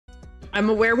I'm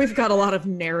aware we've got a lot of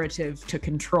narrative to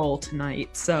control tonight,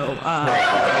 so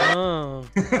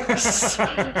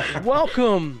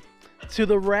welcome to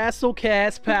the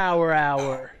Rasslecast Power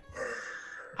Hour.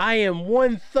 I am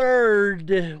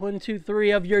 1/3, 1, 2,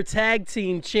 3 of your tag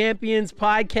team champions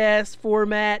podcast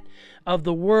format of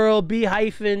the world.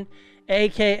 B-hyphen,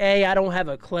 aka I don't have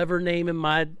a clever name in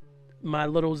my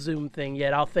little Zoom thing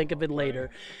yet. I'll think of it later.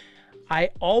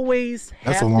 I always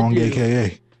have That's a long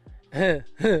AKA.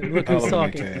 Look who's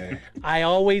talking. I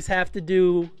always have to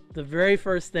do the very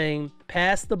first thing,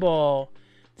 pass the ball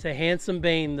to Handsome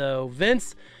Bane, though.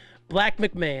 Vince Black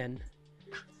McMahon,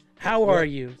 how are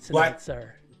you tonight,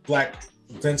 sir?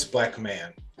 Vince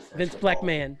Blackman. Vince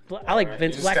Blackman. I like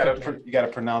Vince Blackman. You gotta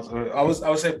pronounce it. I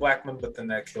would say Blackman, but then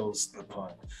that kills the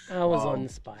pun. I was on the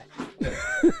spot.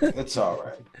 It's all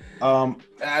right.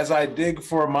 As I dig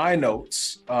for my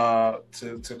notes to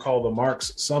call the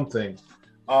marks something,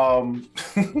 I'm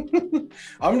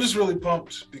just really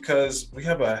pumped because we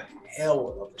have a hell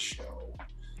of a show.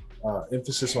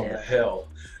 Emphasis on the hell,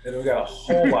 and we got a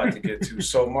whole lot to get to.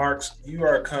 So, Marks, you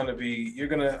are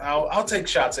I'll take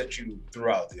shots at you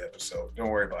throughout the episode. Don't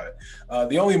worry about it.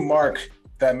 The only mark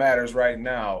that matters right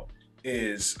now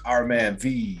is our man,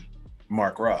 the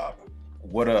Mark Rob.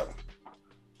 What up?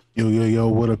 Yo,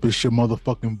 what up? It's your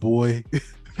motherfucking boy,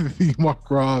 the Mark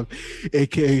Rob,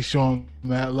 aka Sean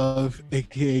Matlove,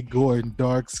 aka Gordon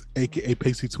Darks, aka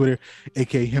Pacey Twitter,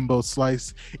 aka Himbo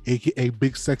Slice, aka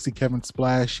Big Sexy Kevin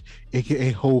Splash, aka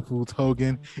Whole Foods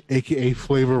Hogan, aka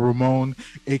Flavor Ramon,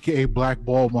 aka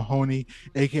Blackball Mahoney,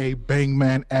 aka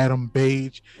Bangman Adam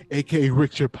Page, aka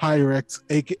Richard Pyrex,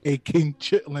 aka King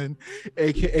Chitlin,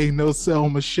 aka No Cell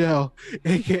Michelle,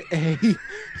 aka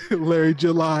Larry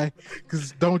July.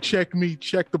 Because don't check me,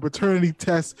 check the paternity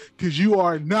test, because you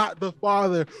are not the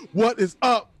father. What is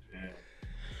up?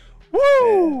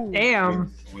 Woo!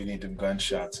 Damn. We need them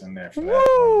gunshots in there for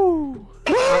Woo!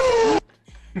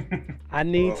 I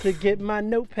need to get my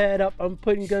notepad up. I'm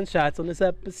putting gunshots on this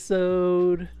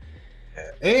episode.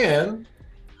 And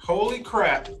holy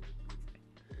crap!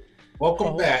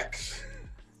 Welcome back,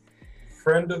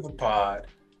 friend of the pod,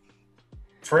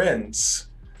 friends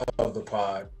of the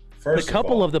pod. First, the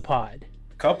couple of the pod.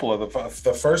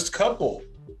 The first couple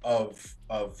of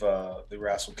the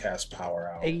Rasslecast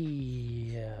Power Hour.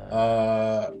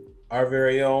 Our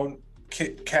very own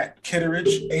Kat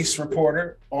Chinetti, ace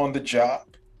reporter on the job,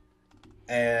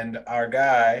 and our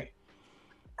guy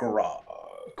Grog.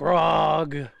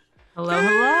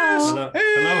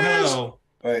 Hello.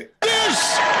 Wait.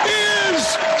 This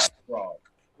is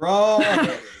Grog.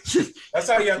 That's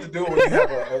how you have to do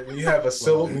it when you have a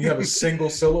syllable. When you have a single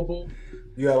syllable,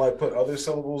 you gotta like put other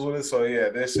syllables with it. So yeah,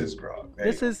 this is Grog.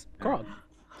 This is Grog.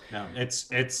 No, it's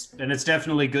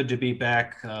definitely good to be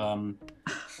back. I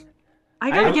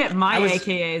gotta get my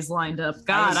AKAs lined up.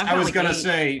 God, I was gonna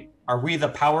say, are we the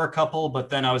power couple? But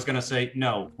then I was gonna say,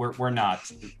 no, we're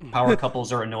not. Power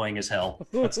couples are annoying as hell.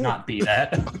 Let's not be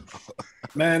that.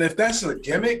 Man, if that's a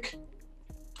gimmick,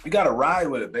 you gotta ride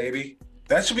with it, baby.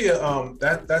 That should be a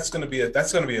that's gonna be a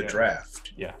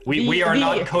draft. Yeah, we are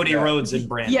not Cody Rhodes and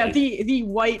Brandy. Yeah, the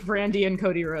white Brandy and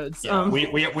Cody Rhodes. Yeah, we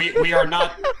are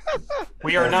not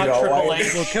Triple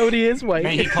H. Well, Cody is white.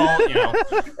 May he call,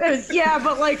 yeah,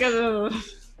 but like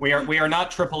we are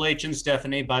not Triple H and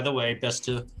Stephanie. By the way, best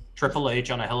to Triple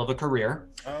H on a hell of a career.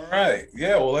 All right,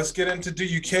 yeah. Well, let's get into Do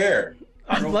You Care?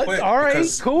 Quick, all right,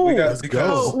 cool.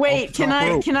 Oh wait, can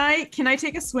I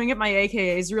take a swing at my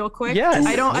AKAs real quick? Yes.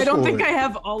 I don't think I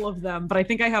have all of them, but I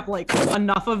think I have like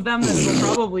enough of them that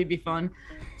will probably be fun.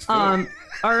 All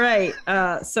right.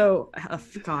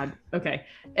 God. Okay.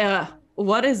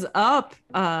 What is up,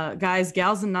 guys,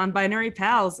 gals, and non-binary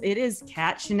pals? It is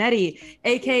Kat Chinetti,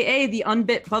 aka the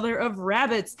unbit mother of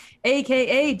rabbits,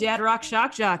 aka Dad Rock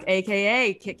Shock Jock,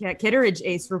 aka Kit Kat Kitteridge,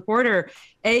 ace reporter,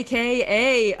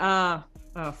 aka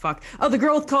the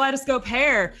girl with kaleidoscope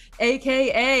hair,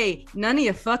 aka none of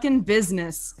your fucking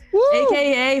business. Woo!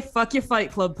 Aka fuck your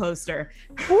Fight Club poster.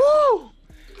 Woo!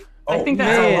 I think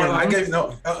that's all. I gave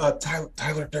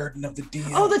Tyler Durden of the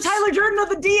DMs. Oh, the Tyler Durden of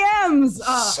the DMs.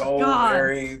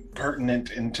 Very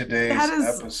pertinent in today's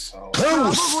episode.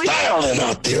 I'm styling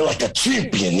out there like a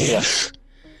champion here.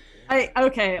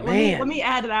 Let me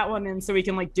add that one in so we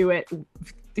can like do it.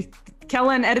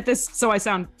 Kellen, edit this so I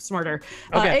sound smarter.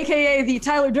 Okay. AKA the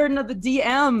Tyler Durden of the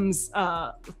DMs.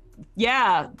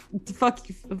 Yeah, fuck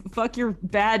your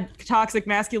bad toxic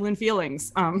masculine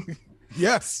feelings.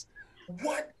 yes.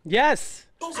 What? Yes.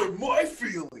 Those are my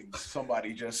feelings.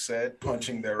 Somebody just said,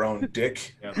 punching their own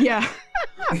dick. Yeah.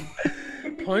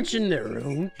 punching their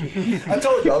own. I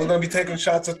told you I was gonna be taking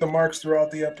shots at the marks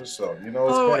throughout the episode. You know,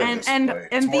 it's better this way.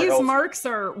 It's more these healthy. marks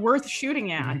are worth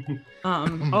shooting at. I'll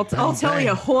Bang, tell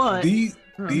you bang. what.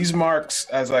 These marks,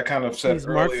 as I kind of said These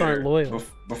marks aren't earlier, loyal.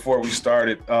 before we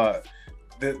started,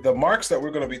 the marks that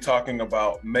we're going to be talking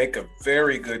about make a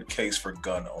very good case for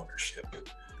gun ownership.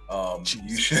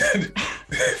 You should,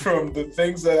 from the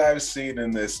things that I've seen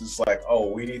in this, it's like, oh,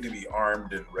 we need to be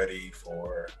armed and ready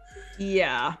for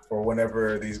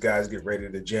whenever these guys get ready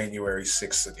to January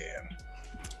 6th again.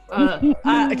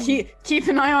 Keep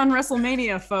an eye on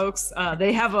WrestleMania, folks.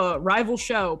 They have a rival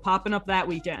show popping up that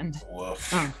weekend.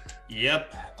 Woof.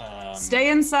 Yep. Stay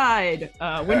inside.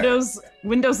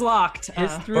 Windows locked.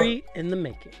 History in the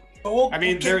making. I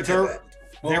mean,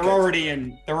 they're already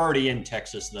in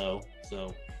Texas though,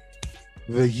 so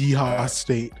The Yeehaw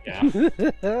State. yeah.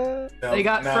 They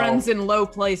got friends in low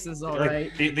places, all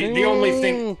right. The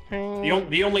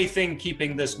only thing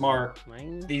keeping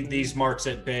these marks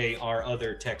at bay are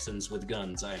other Texans with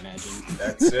guns, I imagine.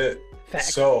 That's it. Fact.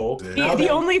 So The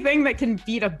only thing that can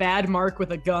beat a bad mark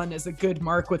with a gun is a good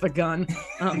mark with a gun.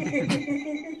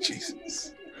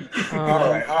 Jesus.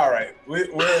 All right.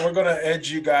 We're gonna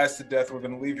edge you guys to death. We're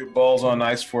gonna leave your balls on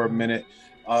ice for a minute.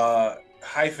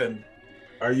 Hyphen,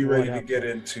 are you ready to get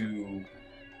into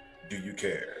Do You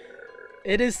Care?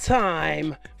 It is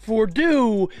time for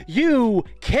Do You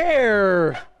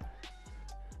Care?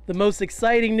 The most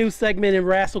exciting new segment in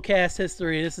Rasslecast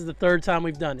history. This is the third time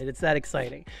we've done it. It's that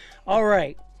exciting. All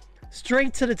right,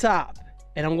 straight to the top.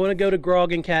 And I'm going to go to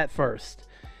Grog and Kat first.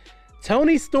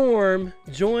 Tony Storm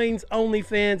joins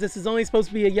OnlyFans. This is only supposed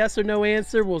to be a yes or no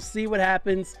answer. We'll see what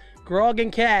happens. Grog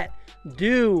and Kat,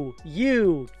 do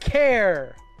you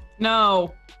care?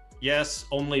 No. Yes,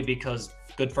 only because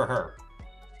good for her.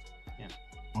 Yeah.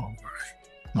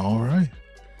 All right.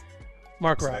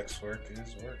 Mark Rock. Sex work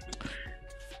is work.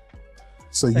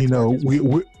 So Sex you know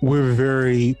workers. we're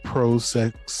very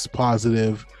pro-sex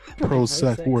positive, pro-sex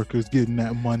Pro-sex. workers getting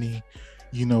that money.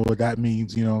 You know what that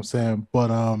means. You know what I'm saying? But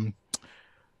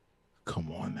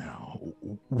come on now,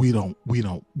 we're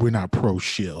not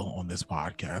pro-shill on this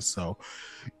podcast. So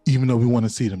even though we want to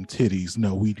see them titties,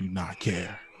 no, we do not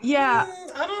care. Yeah.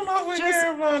 I don't know if we Just-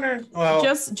 care about her. Well,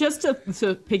 Just to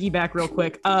piggyback real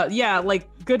quick. Yeah, like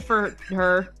good for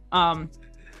her.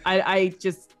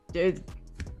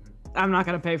 I'm not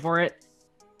gonna pay for it.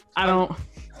 I don't.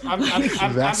 That's I'm what not-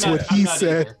 he I'm not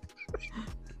said. either.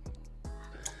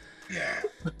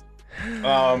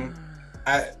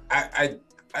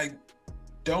 I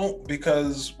don't,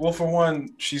 because, well, for one,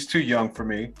 she's too young for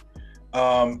me,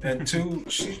 and two,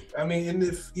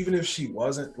 even if she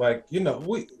wasn't, like, you know,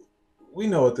 we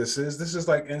know what this is. This is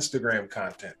like Instagram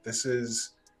content. This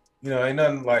is, you know, ain't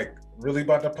nothing like really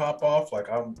about to pop off. Like,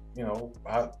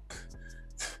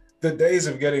 the days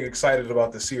of getting excited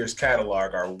about the Sears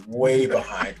catalog are way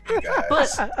behind me, guys.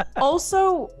 But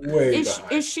also, way is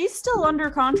behind. she still under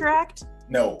contract?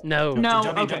 No. No. No.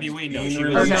 WWE knows. Her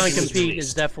Her Release. non-compete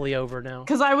is definitely over now.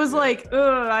 Because I was like,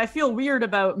 ugh, I feel weird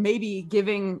about maybe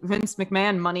giving Vince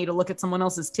McMahon money to look at someone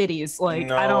else's titties.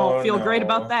 Like, I don't feel great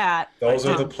about that. Those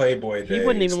are the Playboy days. He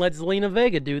wouldn't even let Zelina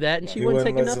Vega do that, and she He wouldn't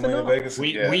take let nothing Zelina off. Vegas-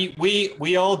 yeah.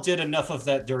 We all did enough of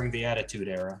that during the Attitude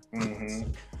Era.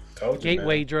 Mhm. Told you,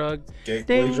 Gateway man. drug. Gateway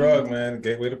Ding. drug, man.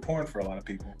 Gateway to porn for a lot of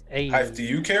people. Hey. Do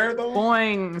you care though?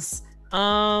 Boings.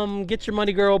 Get your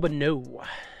money, girl, but no.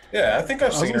 Yeah, I think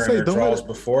I've seen gonna her say, in her don't draws let-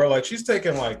 before. Like, she's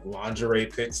taken like lingerie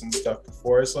pics and stuff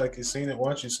before. It's like you've seen it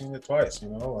once, you've seen it twice. You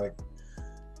know, like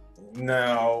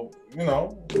now, you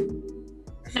know.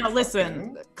 Now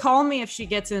listen, call me if she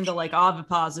gets into like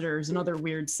ovipositors and other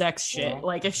weird sex shit. Yeah.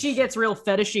 Like if she gets real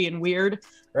fetishy and weird.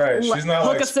 Right? She's not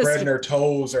Hook like a sister. spreading her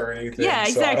toes or anything. Yeah, so I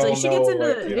exactly. don't She gets know, into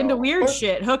like, you into know. weird But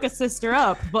shit. Hook a sister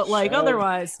up, but like So-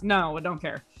 otherwise, no, I don't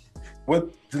care.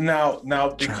 With now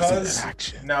because Transit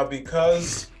action.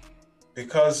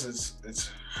 because it's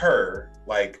her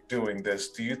like doing this,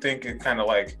 do you think it kind of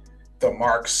like the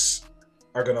marks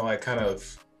are gonna like kind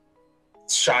of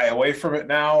shy away from it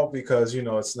now because, you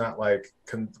know, it's not like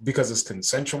because it's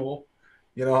consensual?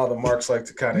 You know how the marks like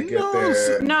to kind of get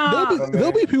their No.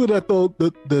 There'll be people that throw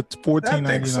the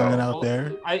 $14.99 so. out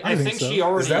there. I think so. she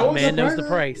already. Is that what Man the knows the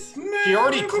price? price. She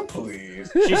already-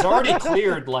 please. She's already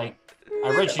cleared like. I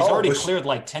read she's Oh, already but she- cleared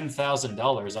like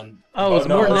 $10,000 on. Oh, it's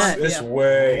more than it's, that. It's Yeah.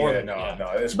 way More yeah, than- no, yeah. no,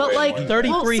 it's But, way like, more than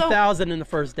 33,000 in the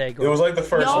first day, that. girl. It was like the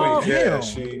first Y'all- week. Yeah,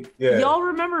 Damn. Y'all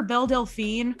remember Belle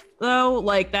Delphine though?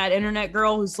 Like that internet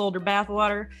girl who sold her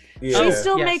bathwater? Yeah. She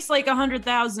still Yes. makes like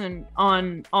 100,000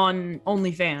 on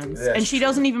OnlyFans, That's and she true.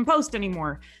 doesn't even post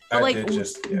anymore. But I like did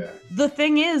just, yeah. the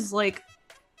thing is, like,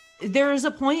 there is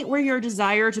a point where your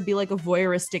desire to be like a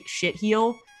voyeuristic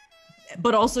shitheel,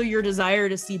 but also your desire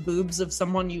to see boobs of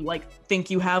someone you like think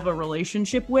you have a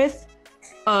relationship with,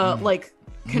 like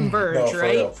converge, No, for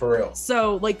right? real, for real.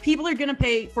 So like people are gonna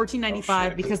pay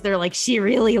 $14.95 because they're like, she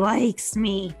really likes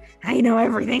me. I know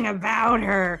everything about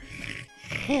her.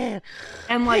 And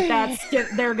like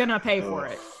they're gonna pay for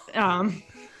it.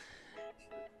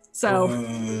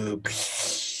 So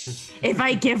if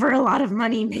I give her a lot of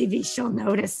money, maybe she'll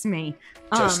notice me.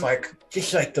 Just like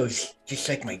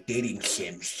my dating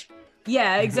sims.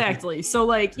 Yeah, exactly. So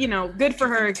like, you know, good for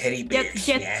her. Teddy bears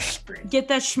and aspirin. Get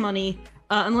that shmoney.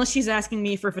 Unless she's asking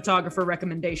me for photographer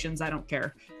recommendations, I don't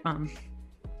care. All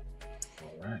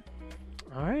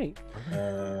right.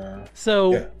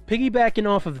 So piggybacking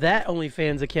off of that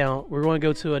OnlyFans account, we're going to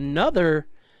go to another,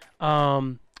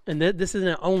 and this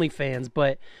isn't OnlyFans,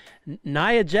 but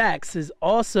Nia Jax is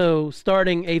also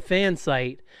starting a fan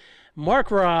site.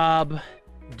 Mark Rob,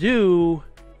 do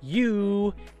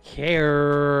you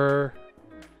care?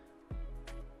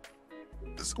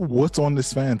 What's on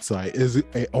this fan site? Is it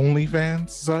a OnlyFans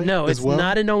site? No, it's well?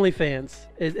 not an OnlyFans.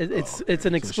 It's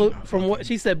an exclusive. From what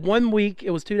she said, 1 week.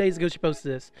 It was 2 days ago she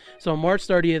posted this. So on March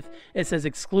 30th, it says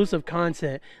exclusive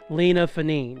content. Lena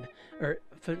Fanine, or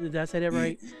did I say that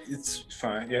right? It's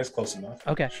fine. Yeah, it's close enough.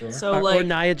 Okay. Sure. So Or like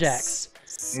Nia Jax.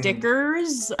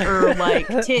 Stickers or like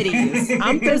titties.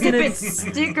 I'm Because if thinking it's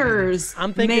stickers,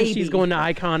 I'm thinking maybe. she's going the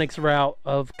Iconics route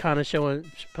of kind of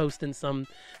posting some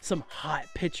hot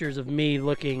pictures of me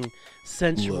looking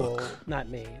sensual. Not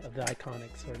me, of the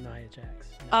Iconics or Nia Jax.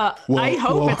 I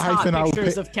hope it's hot Hyphen, I would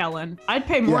pictures pay- of Kellen. I'd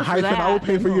pay more for Hyphen, that. I would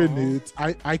pay for your nudes.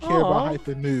 I care Aw. about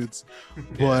Hyphen nudes,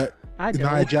 but I Nia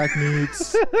don't. Jax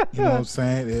nudes. You know what I'm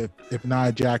saying? If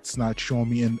Nia Jax not showing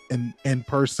me in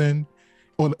person,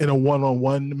 in a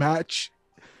one-on-one match,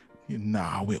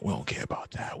 nah, we don't care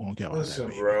about that. We don't care about Listen, that,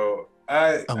 baby. bro.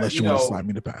 Unless you want to slide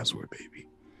me the password, baby.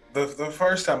 The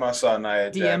first time I saw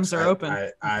Nia Jax, DMs are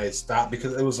open. I stopped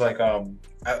because it was like I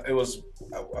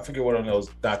forget what one of those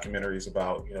documentaries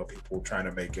about, you know, people trying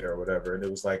to make it or whatever, and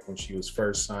it was like when she was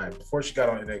first signed before she got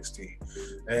on NXT,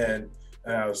 and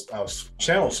I was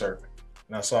channel surfing,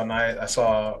 and I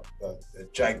saw a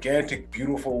gigantic,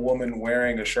 beautiful woman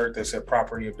wearing a shirt that said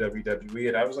 "Property of WWE,"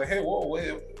 and I was like, hey, whoa,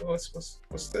 wait, what's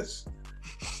this?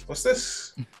 What's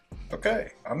this?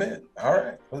 Okay, I'm in. All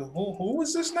right. Who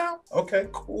is this now? Okay,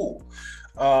 cool.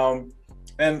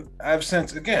 And I've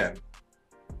since, again,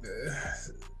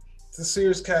 the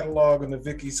Sears catalog and the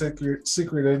Vicky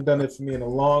Secret have done it for me in a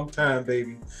long time,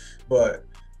 baby. But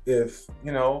if,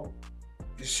 you know,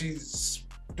 she's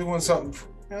doing something,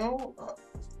 you know,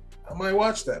 I might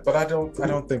watch that. But I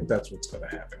don't think that's what's going to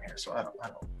happen here. So I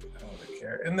don't really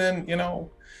care. And then, you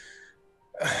know,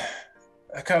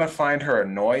 I kind of find her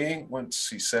annoying when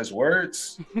she says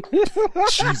words.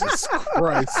 Jesus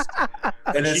Christ!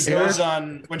 And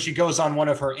when she goes on one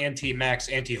of her anti-vax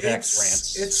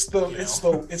rants.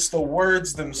 It's the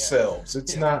words themselves.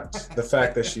 It's not the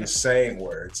fact that she's saying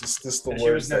words. It's just the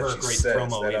words that she says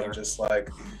that I'm just like,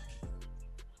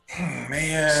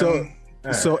 man.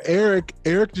 So Eric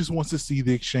just wants to see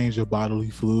the exchange of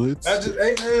bodily fluids.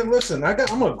 Hey man, listen,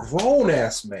 I'm a grown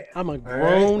ass man. I'm a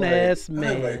grown ass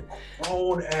man. I'm a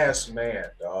grown ass man,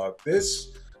 dog.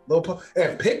 This little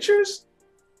and pictures,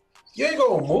 you ain't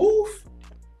gonna move.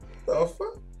 The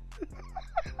fuck?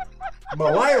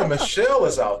 Malaya Michelle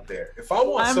is out there. If I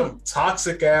want some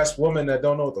toxic ass woman that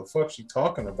don't know what the fuck she's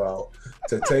talking about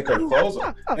to take her clothes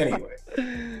off, anyway.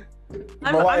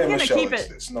 I'm gonna keep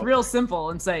it real simple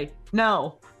and say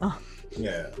no.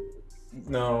 Yeah,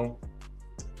 no,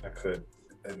 I could,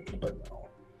 but no.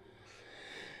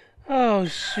 Oh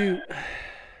shoot!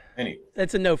 Anyway,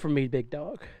 that's a no for me, big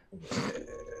dog. Yeah,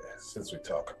 since we're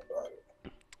talking about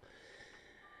it.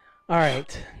 All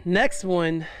right, next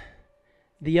one.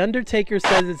 The Undertaker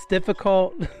says it's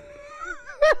difficult.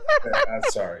 I'm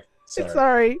sorry.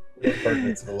 Sorry.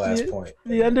 Pertinent to the last point.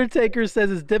 The Undertaker says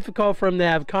it's difficult for him to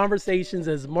have conversations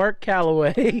as Mark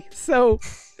Calloway. So,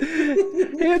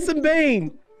 Handsome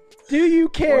Bane, do you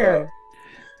care?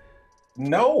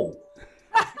 No.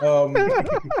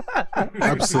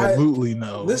 Absolutely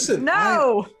no. Listen,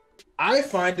 no. I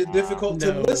find it difficult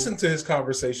to listen to his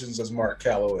conversations as Mark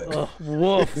Calloway.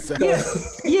 Woof.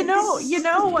 You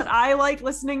know what I like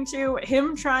listening to?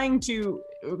 Him trying to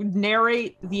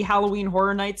narrate the Halloween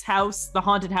Horror Nights house, the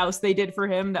haunted house they did for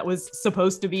him that was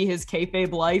supposed to be his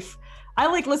kayfabe life. I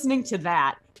like listening to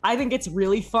that. I think it's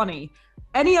really funny.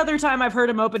 Any other time I've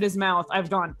heard him open his mouth, I've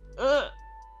gone, ugh.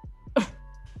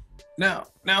 Now,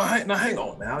 hang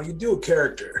on. Now, you do a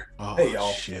character. Oh, Hey,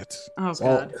 y'all. shit. Oh So,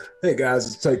 god. hey guys,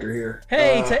 it's Taker here.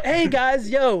 Hey, hey guys,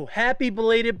 yo, happy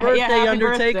belated birthday, Yeah, happy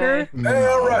Undertaker. birthday. Hey,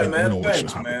 all right, we man. don't wish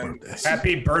Thanks, you happy man. birthdays.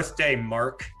 Happy birthday,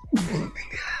 Mark.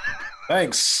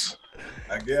 Thanks.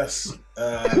 I guess.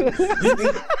 Now,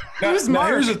 Who's now Mark?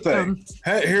 here's the thing.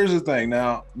 Here's the thing.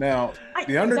 Now, the That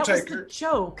was Undertaker. the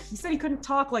joke. He said he couldn't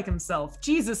talk like himself.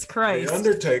 Jesus Christ. The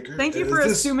Undertaker. Thank you for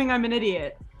this, assuming I'm an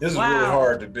idiot. This is Wow. really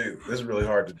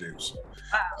hard to do. So,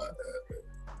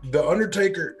 the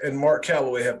Undertaker and Mark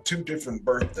Calloway have two different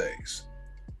birthdays.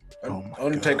 Oh my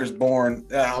Undertaker's born.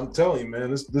 I'm telling you,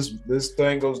 man. This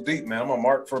thing goes deep, man. I'm a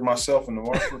mark for myself and a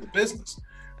mark for the business.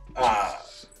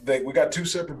 We got two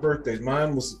separate birthdays.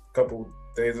 Mine was a couple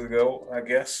days ago, I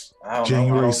guess. I don't know. I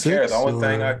January don't care. The 6th, only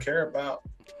thing I or- care about.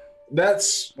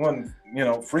 That's when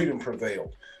freedom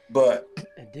prevailed. But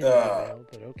It didn't prevail,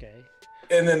 but okay.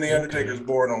 and then the Undertaker's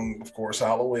born on, of course,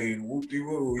 Halloween.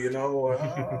 Whoop-de-woo,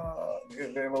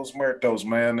 de los muertos,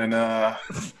 man. And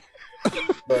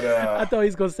but I thought he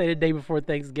was gonna say the day before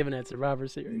Thanksgiving at Survivor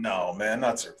Series. no, man,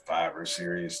 not Survivor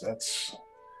Series. That's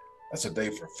a day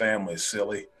for families,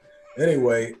 silly.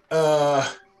 Anyway,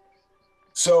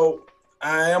 so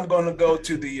I am gonna go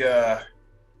to the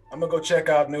I'm gonna go check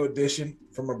out New Edition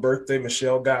for my birthday.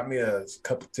 Michelle got me a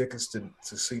couple tickets to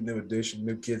see New Edition,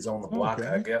 New Kids on the Block, Okay.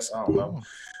 I guess. I don't know.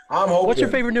 I'm hoping. What's your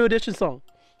favorite New Edition song?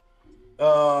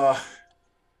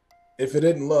 If It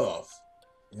Isn't Love.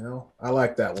 I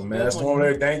like that one, man. Good That's the one. one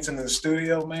where they're dancing in the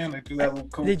studio, man. They do that little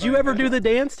cool. Did you thing ever there. do the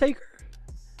dance, Taker?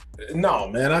 No,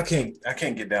 man, I can't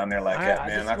get down there like that, I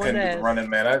man. just I couldn't wanted do to the running,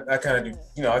 man. I kind of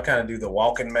do, I kind of do the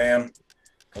walking, man,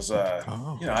 because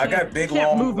Oh. I got big Can't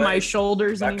long move my legs.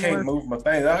 shoulders I anymore. can't move my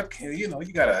things. I can't, you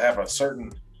gotta have a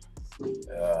certain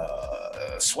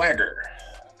swagger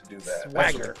to do that.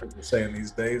 That's Swagger. what people are saying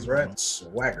these days, right?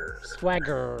 Swagger.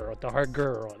 Swagger with the hard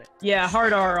girl on it. Yeah,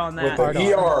 hard R on With that.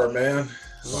 the Hard ER, man.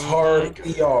 Hard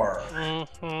ER.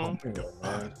 Mhm.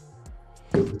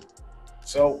 Man.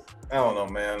 So I don't know,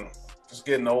 man. Just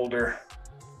getting older,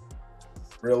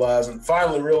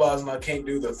 finally realizing I can't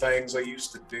do the things I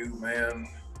used to do, man.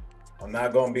 I'm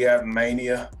not gonna be at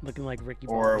Mania, Looking like Ricky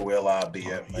or Bobby. will I be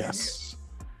at Mania? Yes.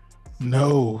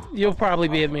 No. You'll probably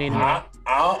be at Mania.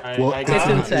 Well, I It's in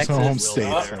guess it's Texas. my home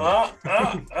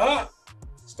will. state.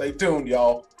 Stay tuned,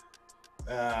 y'all.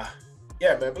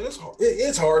 Yeah, man, but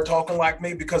it's hard talking like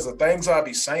me because the things I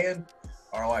be saying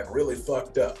are like really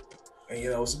fucked up.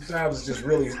 And sometimes it's just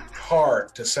really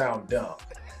hard to sound dumb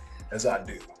as I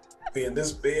do. Being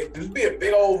this big, just be a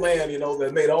big old man,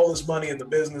 that made all this money in the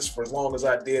business for as long as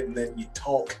I did, and then you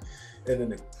talk, and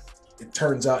then it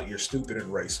turns out you're stupid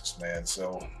and racist, man.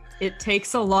 So, It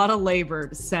takes a lot of labor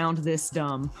to sound this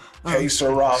dumb. hey,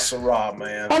 Sarah,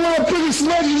 man. I'm one of the biggest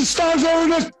legend stars ever in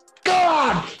this.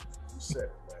 God! You said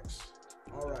it, Lex.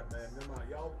 All right, man. Never mind.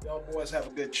 Y'all boys have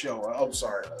a good show. I'm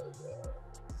sorry.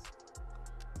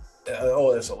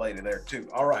 There's a lady there too.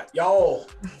 All right, y'all.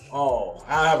 Oh,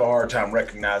 I have a hard time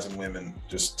recognizing women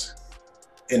just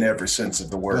in every sense of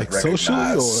the word. Like socially,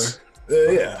 recognize.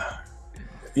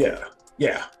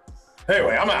 Yeah.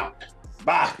 Anyway, I'm out.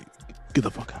 Bye. Get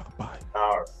the fuck out. Bye.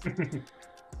 All right.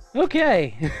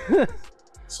 Okay.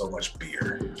 So much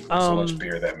beer. So Um, much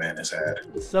beer that man has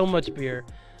had. So much beer.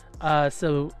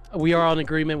 So we are on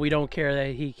agreement. We don't care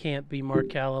that he can't be Mark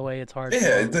Calloway. It's hard.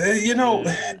 Yeah,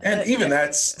 and even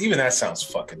that sounds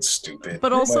fucking stupid.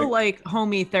 But also, like,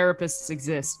 homie therapists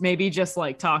exist. Maybe just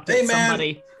like talk to Hey, man.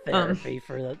 somebody. Therapy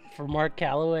for Mark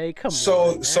Calloway. Come on.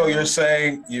 So man. you're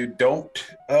saying you don't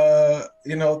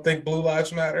think Blue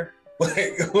Lives Matter?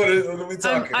 Like what are we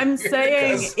talking? I'm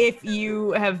saying 'Cause- if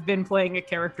you have been playing a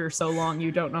character so long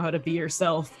you don't know how to be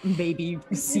yourself, maybe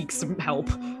seek some help.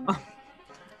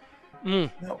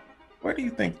 no, where do you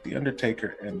think the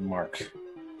Undertaker and Mark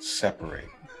separate?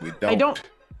 We don't. I don't.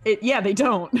 Yeah, they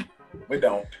don't. We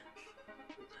don't.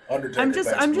 Undertaker. I'm thinks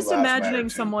just Blue Lives imagining Matter, too.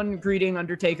 someone greeting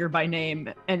Undertaker by name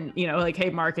and like, hey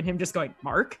Mark, and him just going,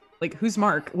 Mark? Like, who's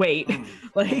Mark? Wait.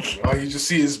 Like, Oh, you just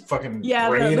see his fucking yeah,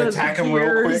 brain the attack him real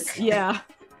ears, quick. Yeah.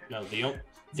 No,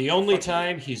 the only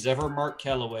time he's ever Mark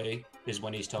Calloway is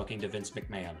when he's talking to Vince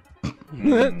McMahon.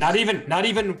 Not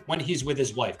even when he's with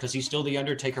his wife, because he's still the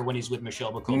Undertaker when he's with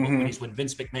Michelle McCool. But when he's with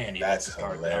Vince McMahon, he's That's the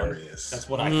guard down. hilarious. That's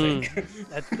what I think.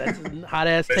 that's a hot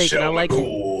ass take, and I Michelle like it.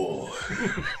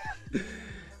 McCool.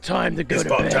 Time to go It's to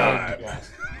about bed. time. Yeah.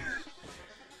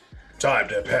 Time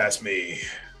to pass me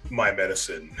my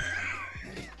medicine.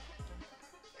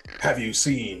 Have you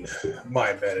seen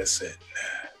my medicine?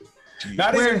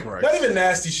 Not even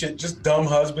nasty shit, just dumb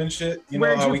husband shit. You know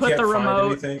Where'd how you we put can't the find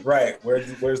remote? anything? Right.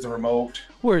 Where's the remote?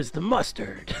 Where's the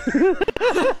mustard?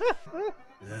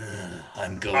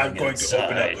 I'm going to open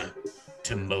inside up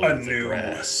to mow a the new-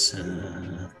 grass.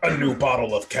 a new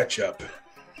bottle of ketchup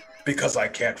because I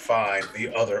can't find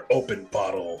the other open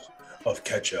bottle of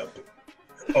ketchup.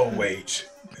 Oh wait,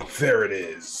 there it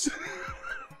is.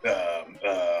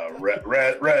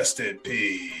 Rest in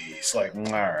peace. Like, all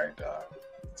right,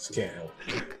 just can't help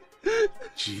it.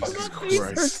 Jesus It's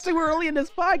Christ. too early in this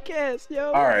podcast,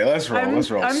 yo. All right, let's roll.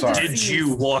 I'm Sorry. Did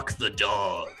you walk the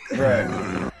dog?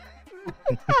 Right.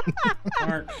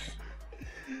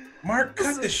 Mark,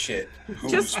 cut this shit.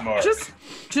 Who's Mark?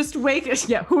 Just wake.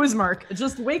 Yeah, who is Mark?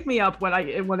 Just wake me up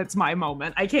when it's my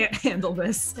moment. I can't handle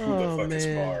this. Who the fuck is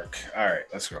Mark? All right,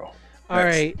 let's go. All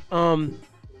right,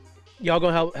 y'all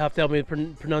gonna have to help me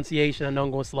with pronunciation. I know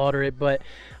I'm gonna slaughter it, but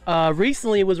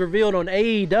recently it was revealed on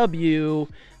AEW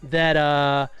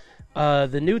that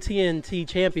the new TNT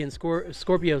champion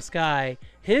Scorpio Sky,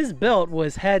 his belt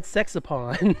was had sex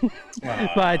upon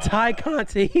by Ty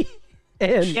Conti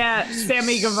and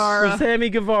Sammy Guevara. Sammy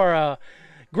Guevara.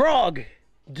 Grog,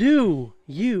 do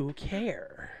you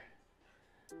care?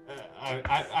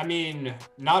 I mean,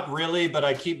 not really, but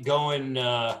I keep going.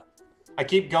 I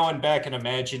keep going back and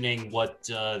imagining what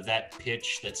that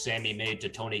pitch that Sammy made to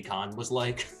Tony Khan was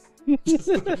like.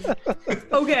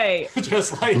 Okay.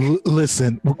 Just like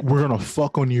Listen, we're gonna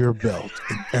fuck on your belt,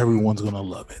 and everyone's gonna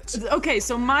love it. Okay,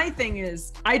 so my thing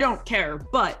is, I don't care,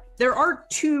 but there are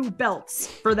 2 belts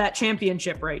for that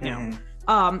championship right now.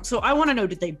 So I want to know,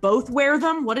 did they both wear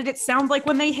them? What did it sound like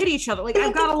when they hit each other? Like,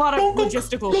 I've got a lot of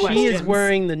logistical questions. He is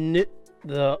wearing the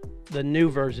new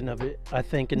version of it, I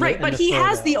think. But he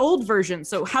has the old version.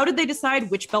 So how did they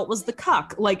decide which belt was the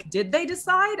cuck? Like, did they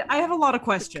decide? I have a lot of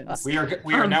questions. we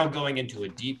are now going into a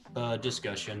deep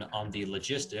discussion on the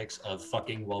logistics of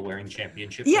fucking while wearing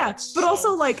championship belts. But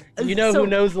also like, who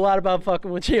knows a lot about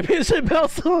fucking with championship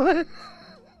belts on?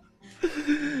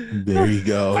 There you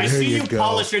go. I there see you go.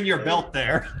 polishing your belt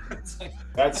there. It's like,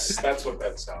 That's what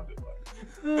that sounded like.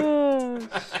 Oh,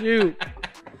 shoot.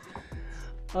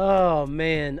 Oh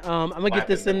man, I'm gonna get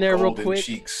this in there real Golden quick.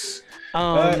 Cheeks.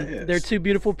 They're Yes. 2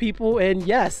 beautiful people, and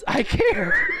yes, I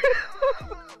care.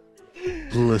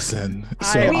 Listen,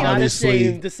 so I am not obviously,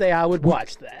 ashamed to say I would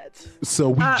watch that. so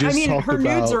we just talked her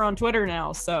about. nudes are on Twitter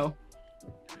now, so.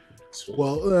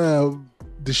 Well,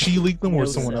 did she leak them or No,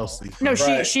 someone no. else leaked them? No,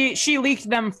 Right. she leaked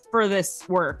them for this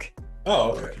work.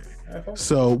 Oh, okay.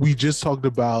 So we just talked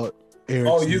about Eric.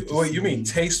 Oh, you mean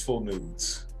tasteful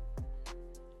nudes?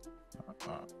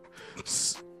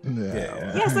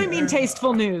 Yeah. Yes, I mean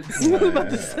tasteful nudes. I was about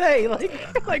to say,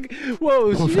 like,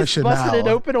 whoa, she just busted it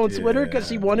open on Twitter because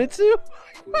she wanted to.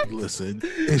 Listen,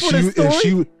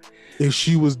 if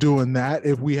she was doing that,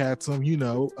 if we had some,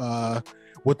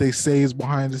 what they say is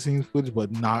behind the scenes footage,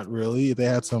 but not really. If they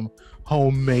had some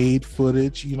homemade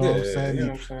footage, you know what I'm saying? you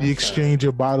know what I'm saying? The exchange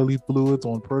of bodily fluids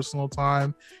on personal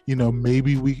time,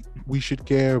 maybe we should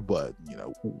care, but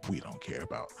we don't care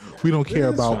about. We don't care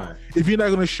It's about. fine. If you're not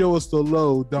gonna show us the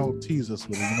low, don't tease us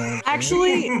with it. You know what I'm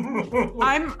saying? Actually,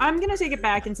 I'm gonna take it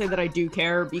back and say that I do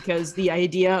care, because the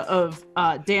idea of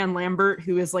Dan Lambert,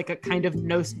 who is like a kind of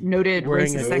noted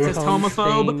Wearing racist, a sexist,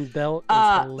 homophobe, stained belt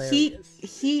is hilarious.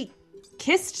 he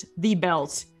kissed the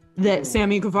belt that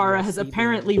Sammy Guevara has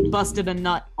apparently busted a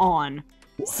nut on.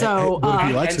 So Well,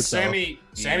 he likes and it, though.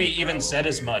 Sammy even said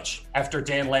as much after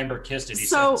Dan Lambert kissed it. He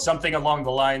So- said something along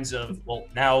the lines of, "Well,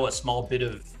 now a small bit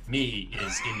of me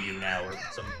is in you now," or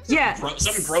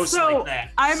something gross so like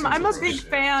that. I'm a big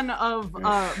fan of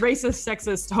racist,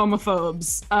 sexist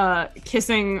homophobes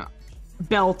kissing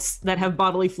belts that have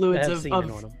bodily fluids That have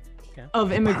semen on of, 'em. Yeah.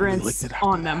 of immigrants licked it after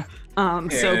on them.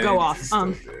 So go off.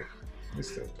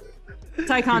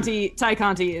 Ty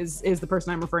Conti is the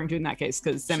person I'm referring to in that case,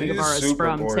 because Sammy Guevara is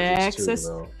from Texas.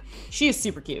 She is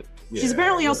super cute. She's Yeah,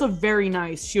 apparently yeah. also very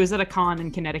nice. She was at a con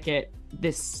in Connecticut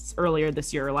earlier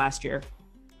this year or last year.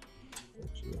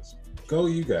 Go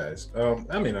you guys. I don't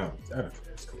care.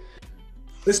 It's cool.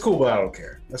 It's cool, but I don't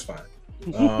care. That's fine.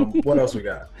 What else we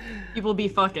got? People be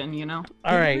fucking, All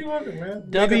right. Keep working, man.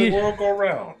 W- Making the world go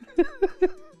round.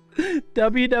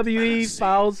 WWE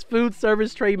files food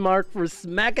service trademark for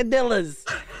Smackadillas.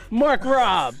 Mark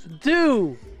Rob,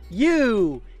 do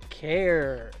you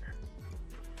care?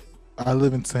 I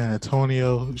live in San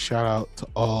Antonio. Shout out to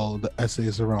all the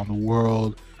essays around the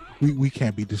world. We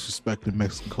can't be disrespecting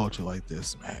Mexican culture like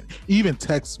this, man. Even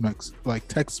Tex-Mex, let's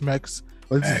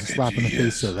just slap in the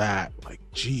face of that. Like,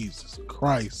 Jesus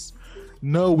Christ.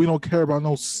 No, we don't care about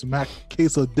no smack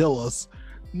quesadillas.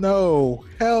 No,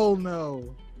 hell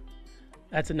no.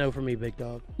 That's a no for me, big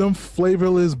dog. Them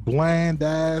flavorless, bland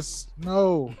ass.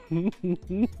 No.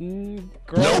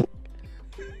 Girl.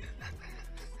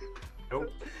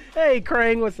 Nope. Hey,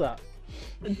 Krang, what's up?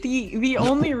 The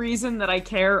only reason that I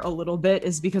care a little bit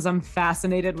is because I'm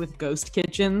fascinated with ghost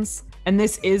kitchens, and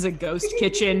this is a ghost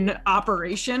kitchen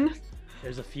operation.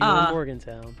 There's a few in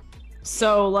Morgantown.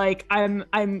 So like I'm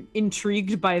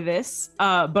intrigued by this,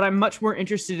 but I'm much more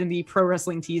interested in the Pro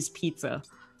Wrestling Tees pizza.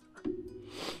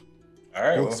 All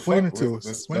right, Well, well, explain it to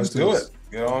us. Let's do it.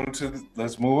 Get on to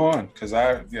let's move on, cause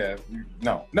no.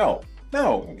 No.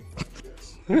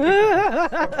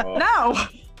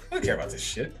 I don't care about this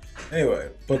shit. Anyway,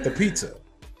 but the pizza.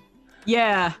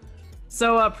 Yeah.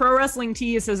 So Pro Wrestling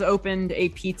Tees has opened a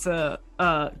pizza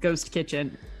ghost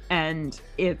kitchen, and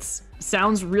it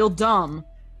sounds real dumb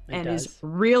and is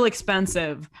real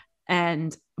expensive.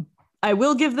 And I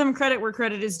will give them credit where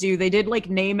credit is due. They did like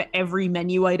name every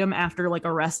menu item after like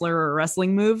a wrestler or a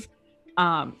wrestling move.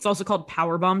 It's also called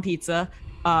Powerbomb Pizza.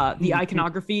 The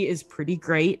iconography is pretty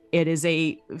great. It is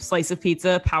a slice of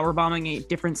pizza powerbombing a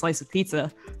different slice of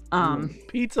pizza.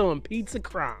 Pizza and pizza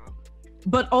crime.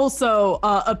 But also,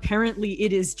 apparently,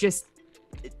 it is just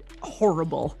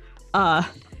horrible.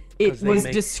 It was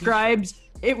described.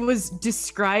 It was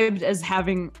described as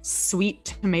having sweet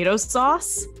tomato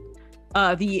sauce.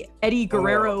 The Eddie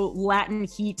Guerrero Latin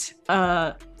Heat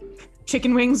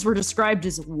chicken wings were described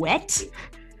as wet,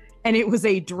 and it was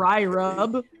a dry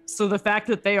rub. So the fact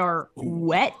that they are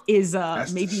wet is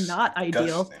maybe not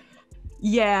ideal.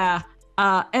 Yeah.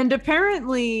 And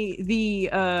apparently the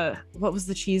what was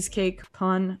the cheesecake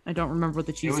pun? I don't remember what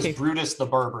the cheesecake. It was Brutus the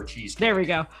Barber cheesecake. There we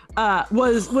go.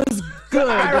 Was good.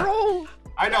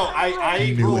 I know.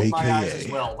 I rolled my eyes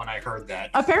as well when I heard that.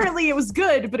 Apparently it was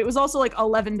good, but it was also like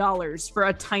 $11 for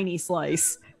a tiny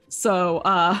slice. So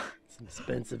it's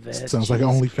expensive. Sounds like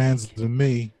OnlyFans to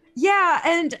me. Yeah,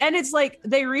 and it's like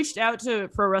they reached out to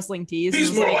Pro Wrestling Tees.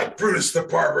 He's more like Brutus the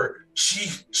Barber,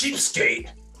 cheapskate.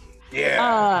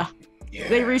 Yeah. Yeah.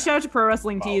 They reached out to Pro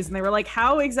Wrestling Tees and they were like,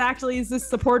 how exactly is this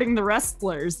supporting the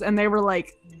wrestlers? And they were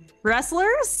like,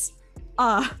 wrestlers?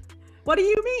 What do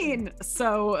you mean?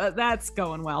 So that's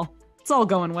going well. It's all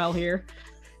going well here.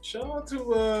 Shout out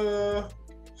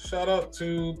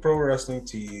to Pro Wrestling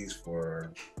Tees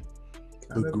for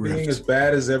being as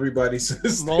bad as everybody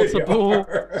says. Multiple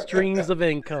streams of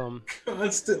income.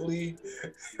 Constantly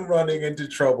running into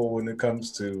trouble when it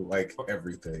comes to like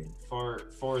everything. For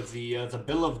the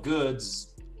bill of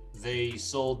goods, they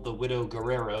sold the Widow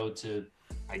Guerrero to,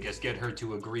 I guess, get her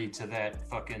to agree to that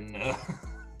fucking.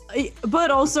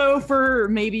 But also for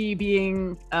maybe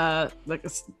being like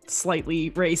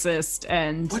slightly racist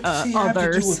and what does he others.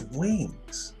 have to do with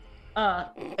wings?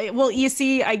 Well, you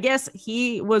see, I guess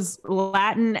he was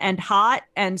Latin and hot,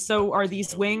 and so are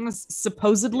these wings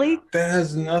supposedly. That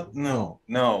has not. No.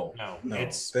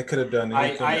 It's they could have done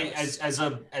anything. As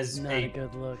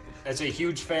a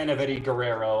huge fan of Eddie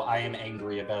Guerrero, I am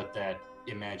angry about that.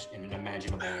 In an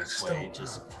imaginable way.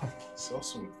 Just saw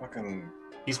some fucking.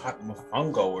 He's hot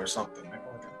mofongo or something.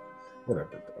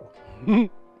 Whatever, though.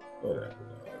 Whatever.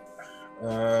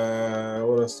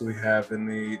 What else do we have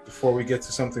before we get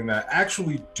to something that I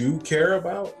actually do care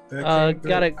about?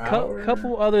 Got a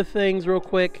couple other things real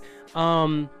quick.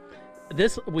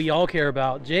 This we all care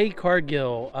about. Jade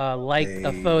Cargill liked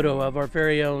a photo of our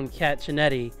very own Kat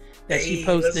Chinetti that she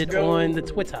posted on the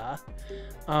Twitter.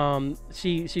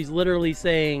 She's literally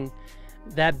saying,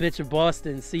 "That bitch of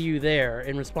Boston, see you there,"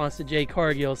 in response to Jade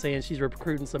Cargill saying she's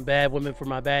recruiting some bad women for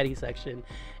my baddie section.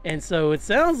 And so it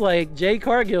sounds like Jade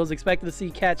Cargill is expected to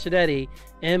see Kat Chinetti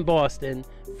in Boston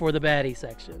for the baddie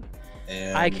section.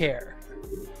 And I care.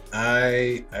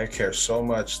 I care so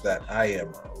much that I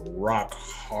am rock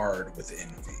hard with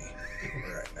envy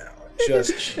right now.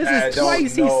 Just this is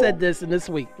twice he said this in this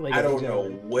week. I don't know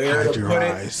where to put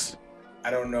it. I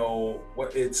don't know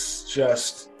what. It's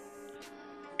just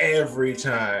every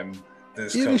time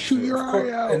this comes shoot your eye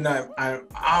out. And I'm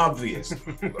obvious,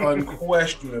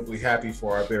 unquestionably happy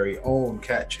for our very own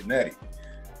Kat Chinetti,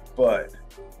 but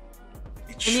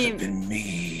it should have been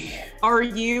me. Are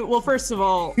you? Well, first of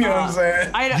all, you know what I'm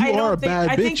saying? You are a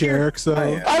bad bitch, Eric. So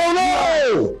I don't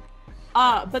know.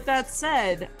 But that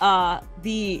said,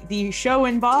 the show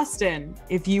in Boston,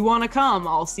 if you want to come,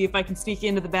 I'll see if I can sneak you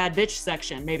into the bad bitch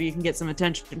section. Maybe you can get some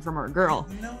attention from our girl.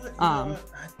 You know what?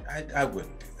 I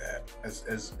wouldn't do that.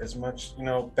 As much,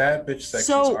 bad bitch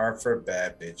sections are for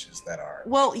bad bitches that are.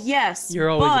 Well, yes, you're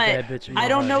always a bad bitch. I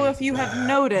don't know if you have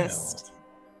noticed,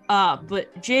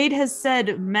 but Jade has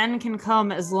said men can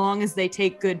come as long as they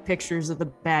take good pictures of the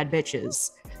bad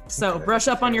bitches. So brush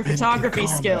up on your photography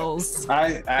skills.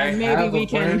 I have a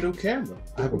brand new camera.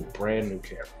 I have a brand new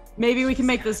camera. Maybe we can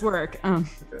make this work. Okay.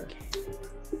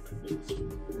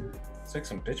 take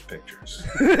some bitch pictures.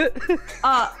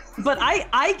 But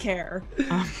I care.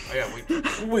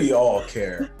 Yeah, We all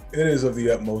care. It is of the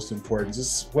utmost importance.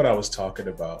 This is what I was talking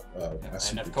about.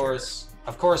 and of course,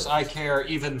 I care,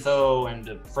 even though, and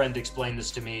a friend explained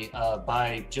this to me,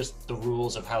 by just the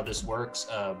rules of how this works.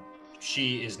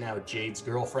 She is now Jade's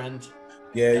girlfriend.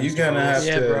 Yeah, you kind of have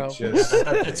to bro. just.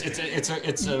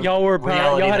 It's a Y'all were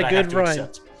reality y'all had that a I have good to run.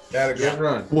 accept. Had a good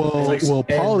run. Well, Like,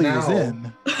 Paulie and is now-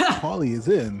 in. Paulie is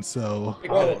in. So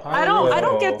I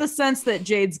don't get the sense that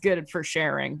Jade's good for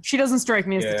sharing. She doesn't strike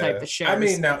me as the type that shares. I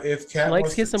mean, now if Kat Likes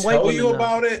wants to kissing white tell you women, though.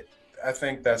 about it, I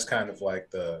think that's kind of like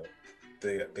the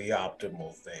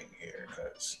optimal thing here,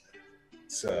 because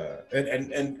it's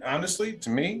and honestly, to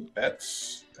me,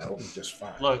 that'll be just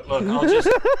fine. Look,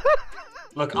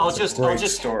 Great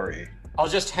story. I'll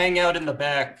just hang out in the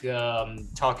back,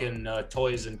 talking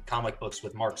toys and comic books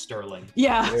with Mark Sterling.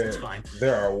 yeah. It's fine.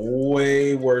 There are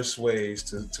way worse ways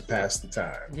to pass the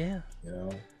time. Yeah. You know,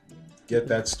 get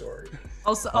that story.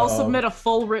 I'll submit a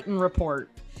full written report.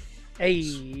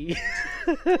 Hey.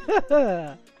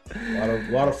 A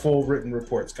lot of full written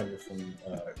reports coming from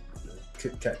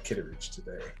Kat Kitteridge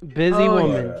today. Busy Oh,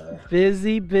 woman.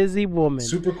 Busy woman.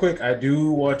 Super quick, I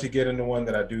do want to get into one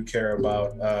that I do care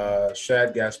about.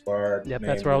 Shad Gaspard. Yep, named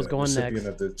that's where I was the going recipient next.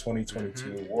 of the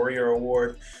 2022 Warrior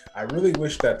Award. I really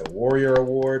wish that the Warrior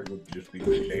Award would just be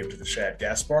renamed to the Shad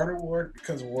Gaspard Award,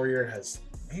 because Warrior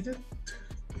he didn't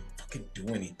fucking do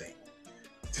anything.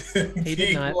 He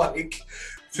did not. Like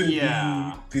to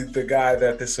Yeah. be the guy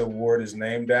that this award is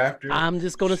named after. I'm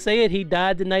just gonna say it. He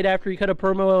died the night after he cut a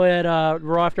promo at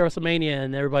Raw after WrestleMania,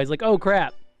 and everybody's like, "Oh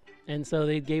crap!" And so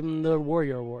they gave him the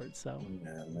Warrior Award. So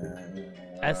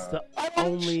that's the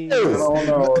only. I don't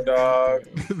know, dog.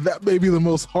 that may be the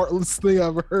most heartless thing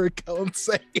I've ever heard Kellen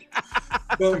say.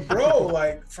 But bro,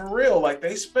 like for real, like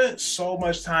they spent so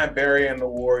much time burying the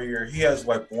Warrior. He has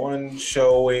like one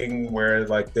showing where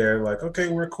like they're like, okay,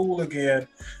 we're cool again.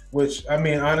 Which I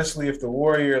mean, honestly, if the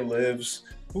Warrior lives,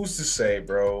 who's to say,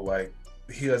 bro? Like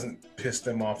he doesn't piss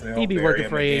them off and they don't He'd be bury working him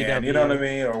for again. AEW. You know what I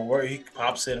mean? Or where he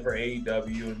pops in for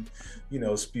AEW and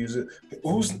spews it.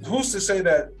 Who's to say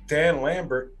that Dan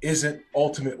Lambert isn't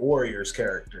Ultimate Warrior's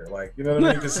character? Like, you know what I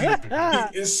mean? Because he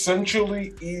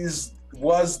essentially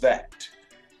was that.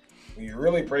 When you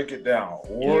really break it down,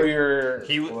 Warrior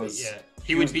He was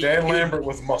would be Dan Lambert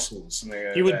with muscles.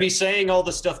 He would be saying all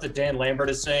the stuff that Dan Lambert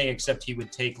is saying, except he would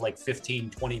take like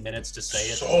 15-20 minutes to say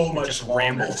it. so much just longer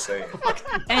ramble. to say it.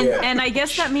 And I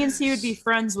guess that means he would be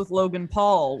friends with Logan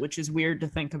Paul, which is weird to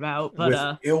think about. But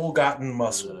With ill-gotten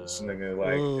muscles, nigga,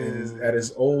 like at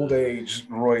his old age,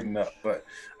 roiding up. But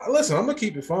listen, I'm gonna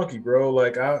keep it funky, bro.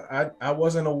 Like I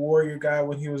wasn't a Warrior guy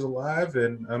when he was alive,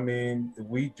 and I mean,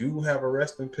 we do have a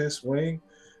rest in piss wing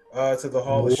to the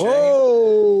Hall of Shame.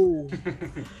 Whoa!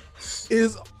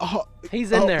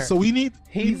 He's in there. So we need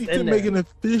He's to in make there. an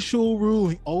official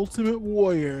ruling. Ultimate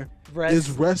Warrior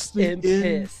is resting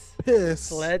in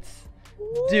piss. Let's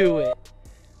do it.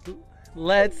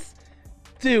 Let's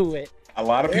do it. A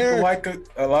lot of people Eric.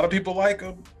 like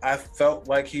him. I felt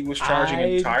like he was charging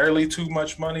entirely too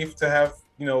much money to have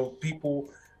people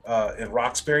in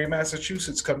Roxbury,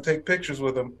 Massachusetts, come take pictures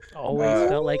with him. Always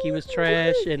felt like he was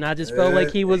trash, and I just felt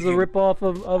like he was a ripoff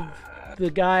of the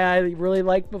guy I really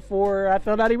liked before I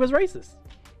found out he was racist.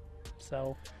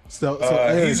 So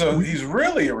Eric, he's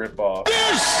really a ripoff.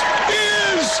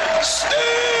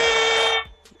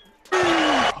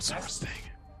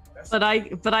 but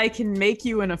I can make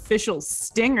you an official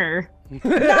stinger.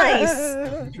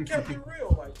 Nice. You kept it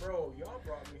real, like, bro, y'all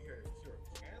brought me here to cure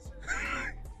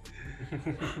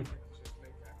cancer.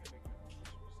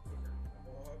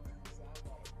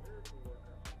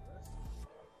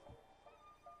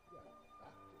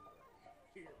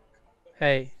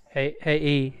 hey,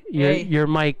 E, your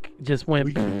mic just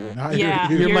went Yeah,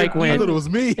 your mic I went thought it was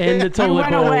me. in the I toilet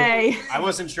went bowl. away. I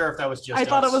wasn't sure if that was just I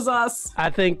thought it us. was us. I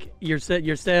think your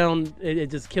sound it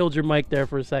just killed your mic there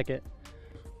for a second.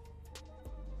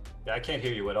 Yeah, I can't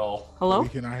hear you at all. Hello? We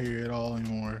cannot hear it all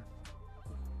anymore.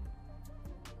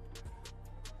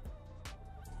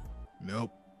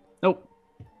 Nope. Nope.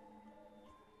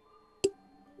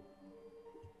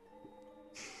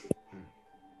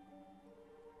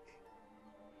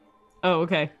 Oh,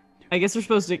 okay. I guess we're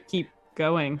supposed to keep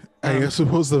going. I guess we're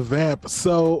supposed to vamp.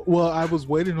 So, well, I was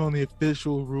waiting on the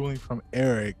official ruling from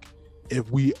Eric if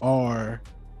we are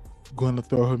going to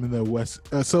throw him in the West.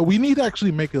 So we need to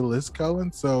actually make a list,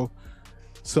 Cullen. So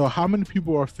how many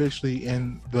people are officially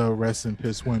in the Rest in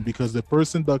Piss win? Because the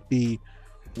first inductee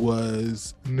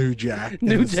was New Jack.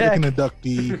 New and the Jack. second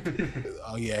inductee,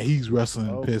 oh yeah, he's wrestling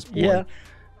in piss boy. Yeah.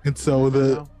 And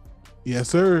so Yes,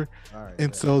 sir. All right.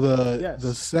 And so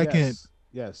the second.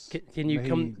 Yes. Can you May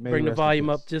come he bring the rest in volume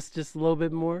peace. up just a little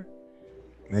bit more?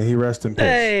 May he rest in peace.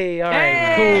 Hey, all right,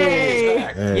 Hey!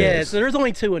 cool. Yes. Yeah, so there's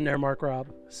only 2 in there, Mark Rob.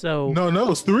 So No,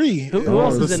 it's 3. who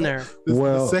else is in there?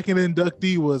 The second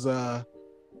inductee was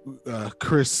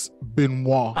Chris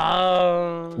Benoit.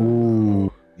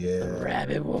 Ooh, yeah.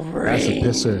 Rabbit Wolverine.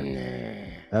 That's a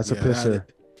pisser. That's a Yeah, pisser.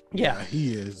 Yeah.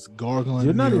 He is gargling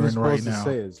You're not even urine supposed right to now.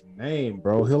 say his name,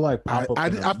 bro. He'll like pop up. I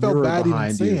in a felt mirror bad even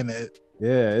behind you. saying it.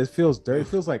 Yeah, it feels dirty. It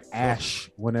feels like ash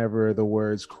whenever the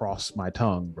words cross my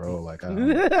tongue, bro. Like I don't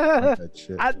like that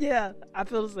shit. I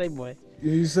feel the same way.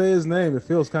 You say his name, it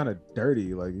feels kind of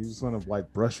dirty. Like you just want to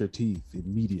like brush your teeth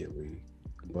immediately.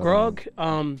 But, Grog,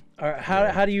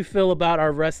 how do you feel about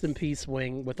our rest in peace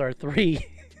wing with our three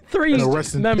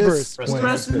Rest in members? piss wing.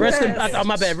 Rest in Rest in, piss. oh,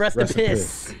 my bad. Rest in Rest in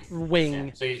piss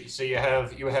wing. So you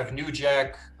have New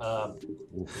Jack,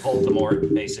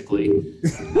 Voldemort, basically,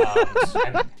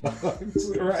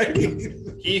 and Right.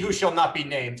 he who shall not be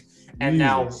named, and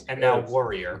now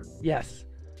Warrior. Yes.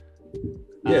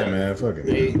 Yeah, man. Fuck it.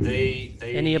 They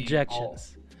Any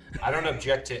objections? I don't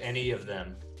object to any of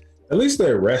them. At least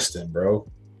they're resting, bro.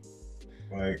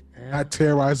 Like, Not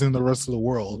terrorizing the rest of the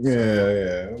world.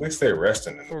 yeah. At least they're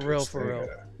resting. In the For real, piss. for real.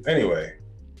 Anyway,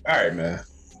 all right, man.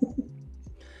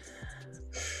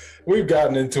 We've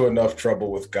gotten into enough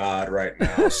trouble with God right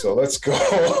now, so let's go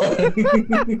on.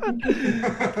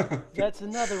 That's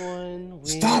another one.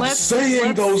 Stop Let's- saying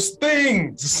let's- those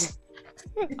things.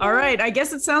 All right, I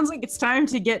guess it sounds like it's time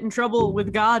to get in trouble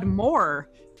with God more.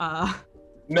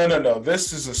 No.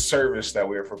 This is a service that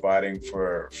we're providing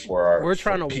for our We're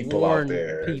trying for to people warn out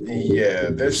there. people. Yeah,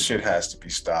 this shit has to be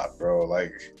stopped, bro.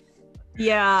 Like,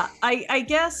 Yeah, I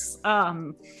guess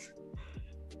I'm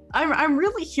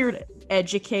really here to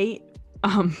educate.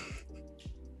 I'm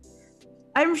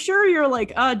sure you're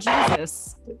like, oh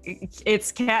Jesus,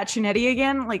 it's Kat Chinetti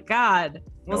again. Like, God,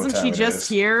 wasn't time she it just is.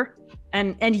 here?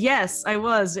 And yes, I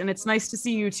was, and it's nice to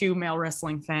see you two male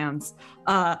wrestling fans.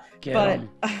 Get But 'em.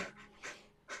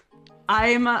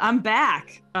 I'm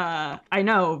back. I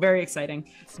know, very exciting.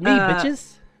 It's me,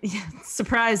 bitches.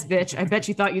 Surprise, bitch! I bet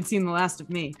you thought you'd seen the last of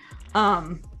me.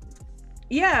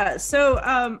 Yeah. So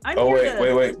I'm oh here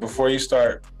to... wait. Before you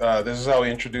start, this is how we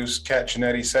introduce Kat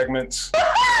Chinetti segments.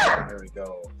 There we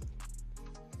go.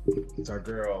 It's our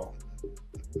girl.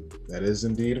 That is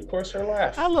indeed, of course, her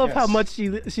laugh. I love how Yes. much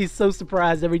she's so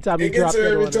surprised every time you It drop gets her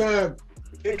it every on her. time.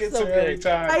 It gets so her every good.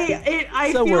 time.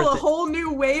 I So feel worth a it. whole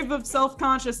new wave of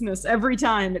self-consciousness every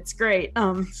time. It's great.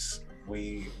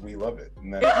 We love it.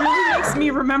 And It really makes me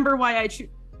remember why I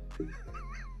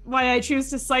choose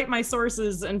to cite my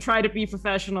sources and try to be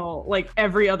professional like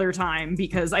every other time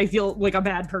because I feel like a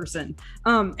bad person.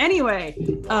 Anyway,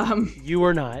 You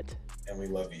are not. and we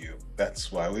love you.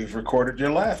 That's why we've recorded your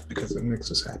laugh, because it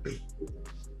makes us happy.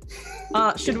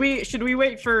 should we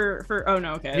wait for oh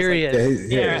no, okay. Here he is.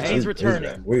 Yeah, he's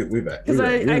returning. We back. Because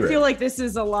I feel like this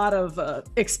is a lot of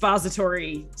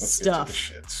expository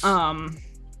stuff. All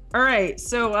right,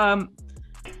 so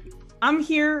I'm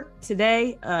here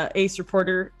today, ace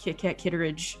reporter Kit Kat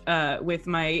Kitteridge, with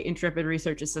my intrepid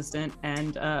research assistant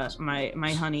and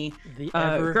my honey, The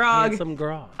ever Grog. handsome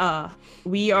Grog.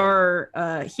 We are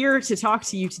here to talk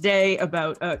to you today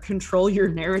about Control Your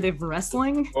Narrative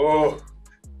Wrestling, Oh,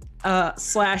 /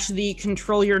 the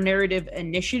Control Your Narrative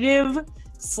Initiative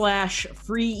 /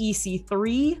 Free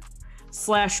EC3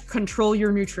 / Control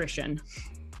Your Nutrition.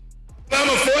 I'm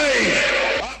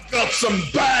afraid I've got some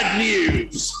bad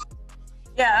news.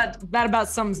 Yeah, that about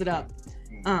sums it up.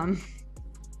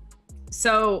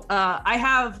 So I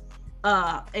have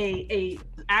a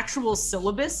actual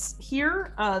syllabus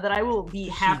here that I will be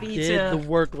happy She did to the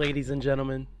work, ladies and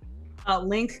gentlemen.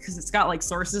 link because it's got like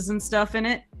sources and stuff in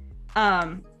it.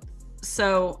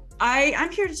 So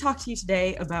I'm here to talk to you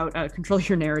today about Control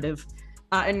Your Narrative,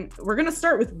 and we're gonna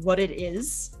start with what it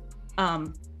is.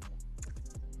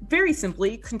 Very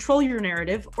simply, Control Your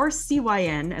Narrative, or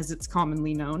CYN as it's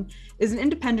commonly known, is an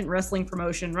independent wrestling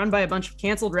promotion run by a bunch of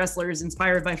canceled wrestlers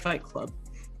inspired by Fight Club.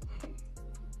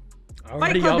 Fight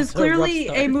Already Club off is to a rough clearly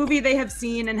a start. movie they have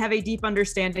seen and have a deep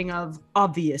understanding of,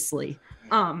 obviously.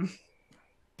 And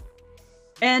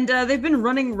they've been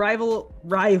running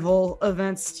rival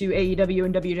events to AEW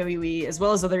and WWE, as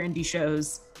well as other indie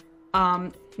shows.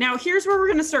 Now, here's where we're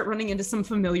going to start running into some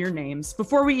familiar names.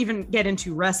 Before we even get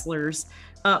into wrestlers,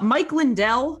 Mike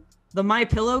Lindell, the My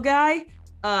Pillow guy,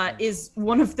 is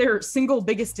one of their single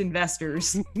biggest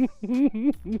investors.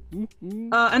 And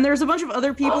there's a bunch of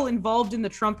other people involved in the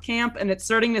Trump camp, and it's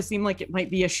starting to seem like it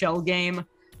might be a shell game.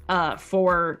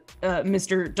 for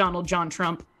Mr. Donald John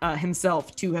Trump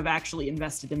himself to have actually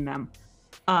invested in them.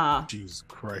 Jesus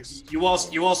Christ. You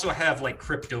also have like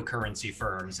cryptocurrency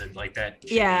firms and like that.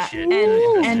 Yeah, shit,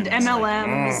 and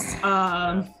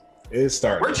MLMs. It's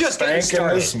starting. We're just getting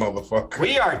started. This motherfucker.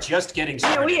 We are just getting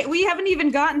started. Yeah, we haven't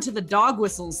even gotten to the dog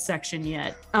whistles section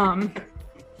yet.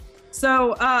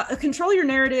 So Control Your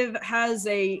Narrative has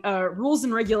a rules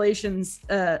and regulations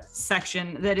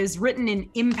section that is written in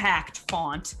impact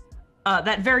font,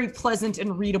 that very pleasant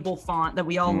and readable font that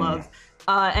we all love.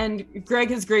 And Greg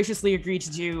has graciously agreed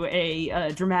to do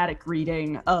a dramatic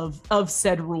reading of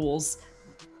said rules.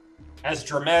 As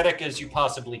dramatic as you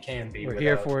possibly can be. We're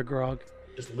here for it, Grog.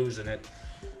 Just losing it.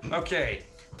 Okay.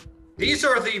 These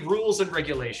are the rules and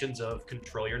regulations of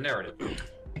Control Your Narrative.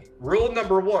 Rule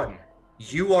number 1.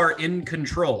 You are in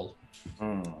control.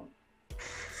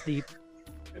 Steep.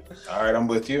 All right, I'm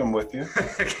with you.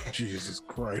 Jesus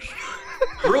Christ.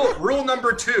 Rule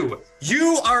number 2.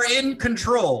 You are in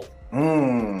control.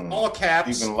 All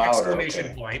caps, Even louder.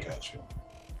 exclamation point.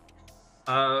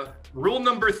 Gotcha. Rule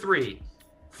number 3.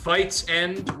 Fights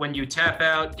end when you tap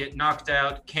out, get knocked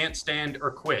out, can't stand, or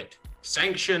quit.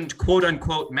 Sanctioned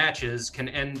quote-unquote matches can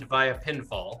end via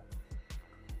pinfall.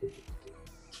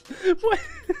 What?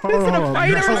 Is it a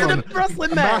fight or is it a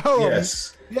wrestling match?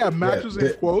 Yes. Yeah, matches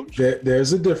in quotes.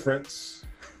 There's a difference.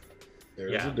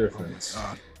 There's Yeah. a difference.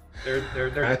 They're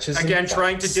Matches and again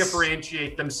trying to fights.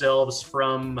 differentiate themselves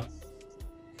from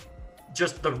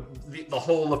just the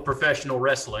whole of professional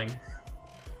wrestling.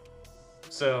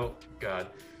 So, God.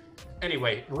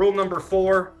 Anyway, rule number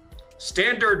 4,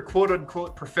 standard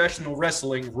quote-unquote professional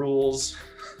wrestling rules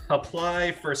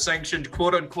apply for sanctioned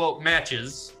quote-unquote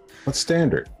matches. What's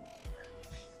standard?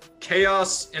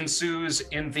 Chaos ensues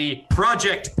in the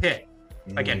Project Pit.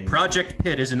 Again, Project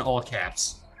Pit is in all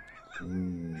caps.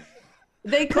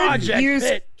 They could Project use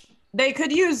Pit. they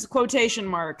could use quotation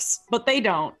marks, but they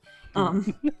don't.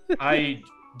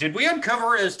 Did we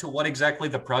uncover as to what exactly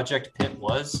the Project Pit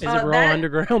was? Is it Raw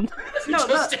Underground? No,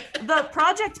 the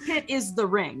Project Pit is the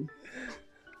ring.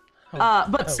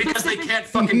 But Because they specific- can't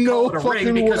fucking No call it a ring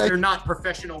fucking because way. they're not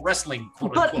professional wrestling.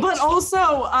 But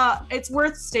also, it's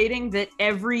worth stating that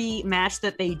every match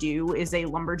that they do is a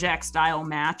lumberjack style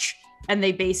match, and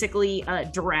they basically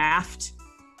draft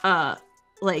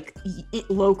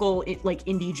local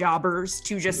indie jobbers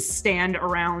to just stand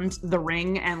around the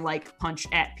ring and like punch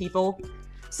at people.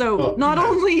 So not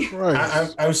only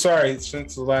I'm sorry.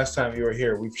 Since the last time you were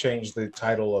here, we've changed the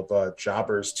title of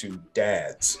jobbers to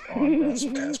dads on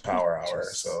Rasslecast Power Hour.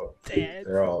 So Dads.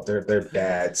 they're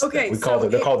dads. Okay,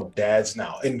 They're called dads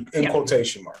now in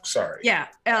quotation marks. Sorry. yeah,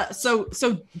 so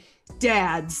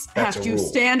dads That's have a to rule.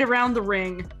 stand around the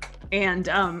ring and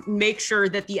make sure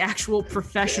that the actual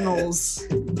professionals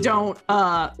don't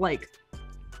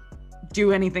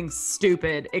do anything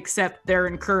stupid, except they're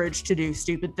encouraged to do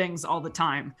stupid things all the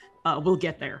time. We'll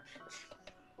get there.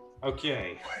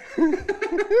 Okay.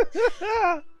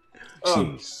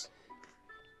 Jeez.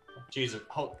 Jesus.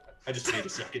 Hold. I just need a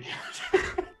second.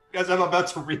 Guys, I'm about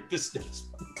to read this.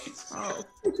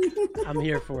 I'm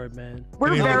here for it, man.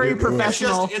 We're very It's just-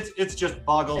 professional. It's just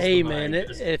boggles Hey, the man,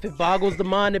 mind. if it boggles the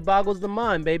mind, it boggles the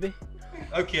mind, baby.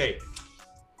 Okay.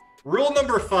 Rule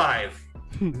number 5.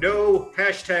 No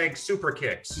hashtag super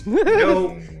kicks.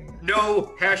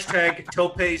 No hashtag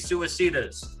tope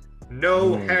suicidas.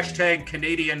 No hashtag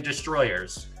Canadian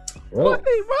destroyers. Well,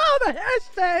 Wow, the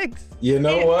hashtags. you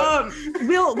know what?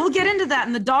 We'll get into that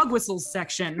in the dog whistles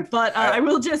section, but I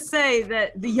will just say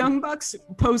that the Young Bucks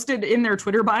posted in their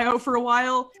Twitter bio for a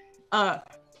while,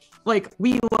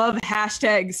 we love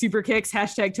hashtag super kicks,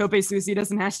 hashtag tope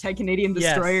suicidas, and hashtag Canadian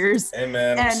Yes. destroyers. Hey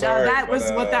man, I'm And sorry, that was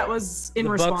but, what that was in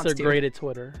The response Bucks are to. great at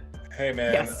Twitter. Hey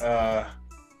man, Yes.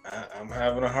 I'm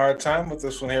having a hard time with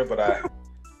this one here, but I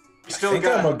Still think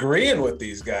got I'm agreeing with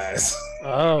these guys.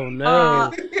 Oh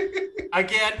no.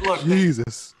 again. Look,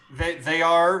 Jesus.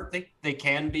 they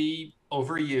can be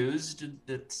overused.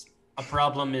 It's a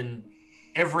problem in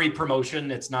every promotion.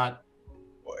 It's not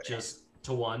just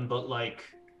to one, but like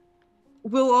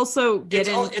We'll also get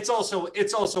in. it's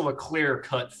also a clear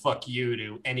cut fuck you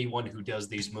to anyone who does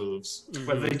these moves,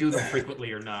 whether they do them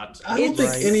frequently or not. I don't think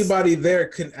Right. anybody there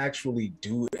can actually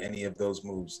do any of those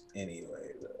moves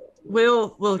anyway. Though.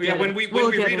 We'll Yeah, get when we get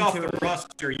read off into the it.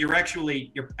 roster, you're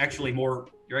actually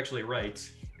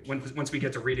right. Once we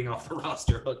get to reading off the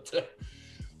roster, but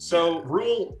so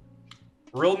rule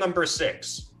number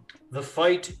 6: the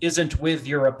fight isn't with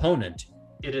your opponent;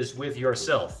 it is with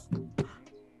yourself.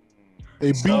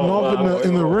 They beating off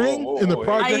in the ring in the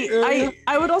project area.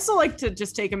 I would also like to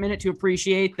just take a minute to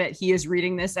appreciate that he is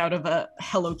reading this out of a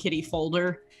Hello Kitty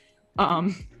folder.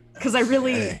 because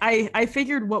I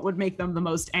figured what would make them the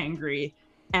most angry,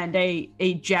 and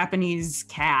a Japanese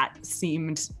cat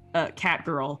cat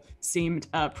girl seemed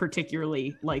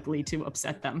particularly likely to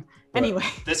upset them. Anyway,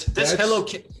 this Hello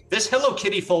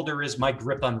Kitty folder is my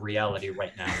grip on reality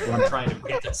right now. I'm trying to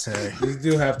get this. You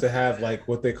do have to have like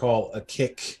what they call a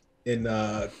kick in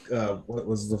what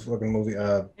was the fucking movie?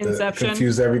 Inception.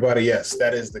 Confuse everybody. Yes,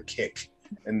 that is the kick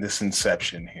in this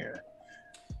Inception here.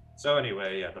 So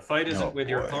anyway, yeah, the fight isn't with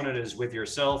your opponent, is with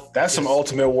yourself. That's some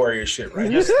Ultimate Warrior shit, right?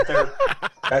 Yes,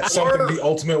 that's something the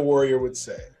Ultimate Warrior would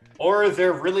say. Or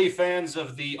they're really fans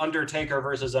of the Undertaker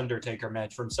versus Undertaker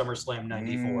match from SummerSlam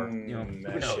 '94.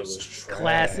 That shit was trash.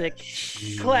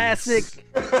 Classic.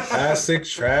 Classic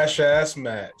trash ass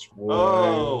match. Boy.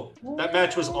 Oh, that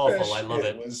match was awful. I love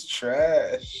it. It was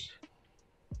trash.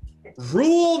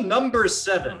 Rule number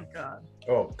 7.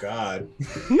 Oh God.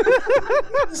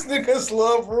 These niggas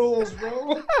love rules,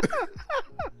 bro.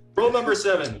 Rule number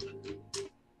 7.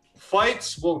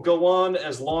 Fights will go on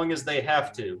as long as they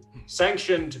have to.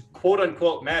 Sanctioned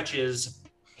quote-unquote matches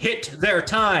hit their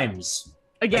times.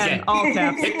 Again, all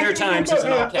caps. Hit their times is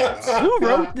in all caps. Who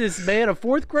wrote this, man? A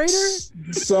 4th grader?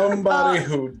 Somebody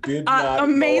who did not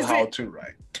know how to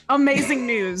write. Amazing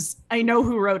news. I know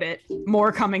who wrote it.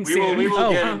 More coming soon. We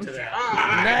will get into that.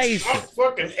 Nice. Stop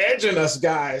fucking edging us,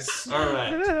 guys. All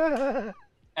right.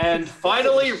 And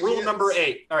finally, rule number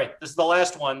 8. All right, this is the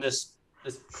last one. This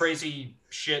crazy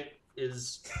shit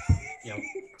is,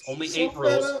 only 8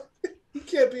 rules. You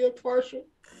can't be impartial.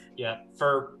 Yeah,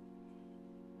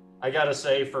 I gotta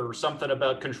say, for something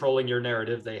about controlling your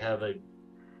narrative, they have a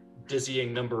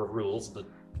dizzying number of rules, but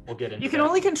we'll get into You can that.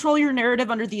 only control your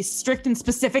narrative under these strict and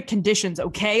specific conditions,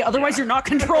 okay? Otherwise, you're not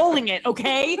controlling it,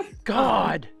 okay?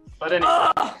 God. But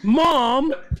anyway,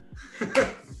 Mom.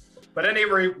 But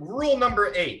anyway, rule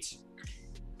number 8.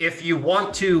 If you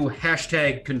want to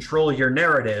 #control your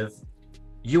narrative,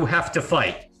 you have to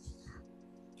fight.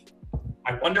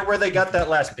 I wonder where they got that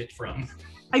last bit from.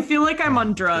 I feel like I'm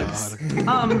on drugs.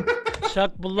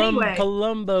 Chuck Anyway.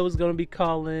 Palumbo is gonna be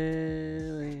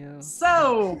calling.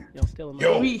 So, Do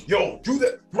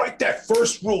that. Write that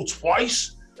first rule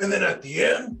twice, and then at the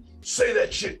end, say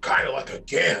that shit kind of like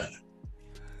again.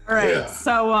 all right. Yeah.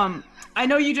 So, I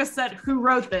know you just said who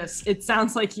wrote this. It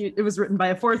sounds like it was written by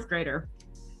a 4th grader.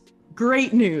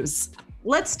 Great news.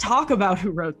 Let's talk about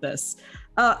who wrote this.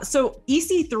 So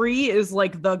EC3 is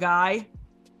like the guy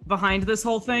behind this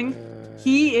whole thing.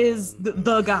 He is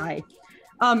the guy.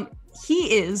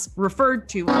 He is referred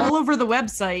to all over the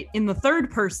website in the 3rd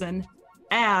person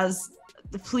as,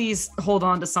 please hold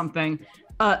on to something,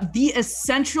 the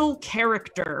essential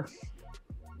character.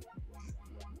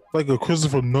 Like a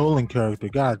Christopher Nolan character.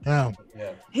 God damn.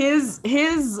 Yeah. His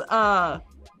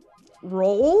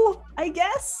role, I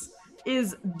guess,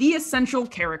 is the essential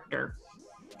character.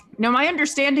 Now, my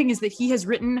understanding is that he has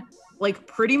written like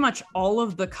pretty much all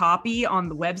of the copy on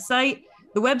the website.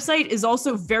 The website is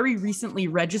also very recently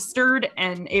registered,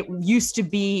 and it used to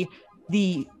be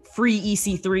the free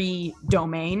EC3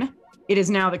 domain. It is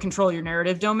now the Control Your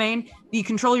Narrative domain. The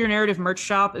Control Your Narrative merch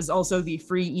shop is also the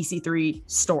free EC3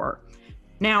 store.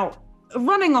 Now,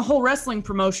 running a whole wrestling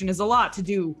promotion is a lot to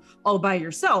do all by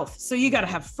yourself, so you got to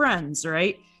have friends,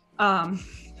 right?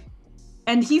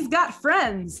 And he's got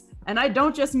friends, and I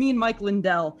don't just mean Mike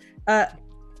Lindell.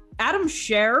 Adam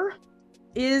Scher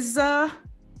is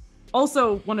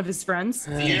also one of his friends.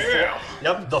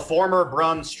 Yep, the former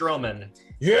Braun Strowman.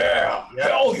 Yeah.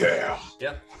 Hell yeah.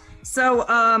 Yep. So,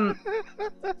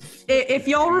 if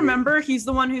y'all remember, he's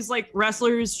the one who's like,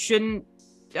 wrestlers shouldn't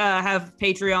have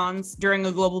Patreons during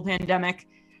a global pandemic,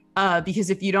 because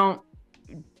if you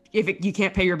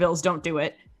can't pay your bills, don't do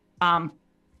it.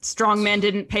 Strongman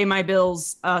didn't pay my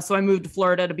bills, so I moved to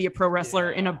Florida to be a pro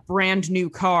wrestler in a brand new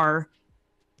car.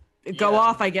 Go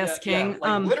off, I guess, King.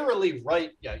 Yeah. Like literally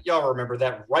y'all remember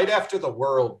that right after the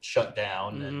world shut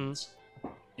down, and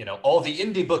all the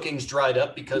indie bookings dried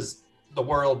up because the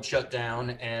world shut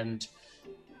down, and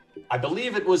I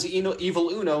believe it was Evil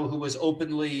Uno who was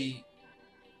openly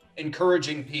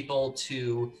encouraging people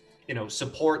to,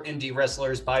 support indie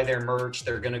wrestlers, buy their merch.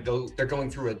 They're going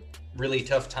through a really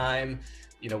tough time,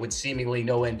 with seemingly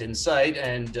no end in sight,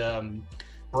 and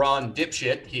Braun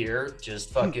dipshit here just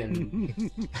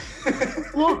fucking.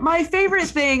 Well, my favorite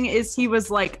thing is he was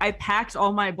like, I packed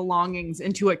all my belongings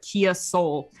into a Kia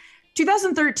Soul.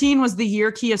 2013 was the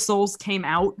year Kia Souls came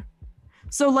out.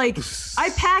 So like, I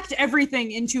packed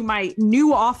everything into my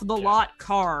new off-the-lot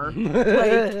car,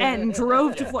 and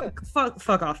drove to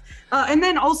fuck off. And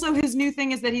then also his new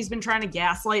thing is that he's been trying to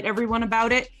gaslight everyone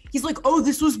about it. He's like, oh,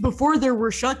 this was before there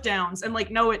were shutdowns, and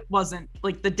like, no, it wasn't.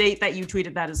 Like, the date that you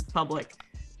tweeted that is public.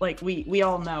 Like we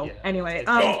all know. Yeah. Anyway,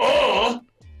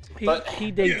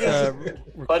 He dates.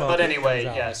 But anyway,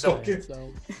 yeah. So,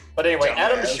 but anyway,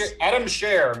 Adam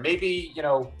Scher, maybe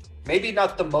maybe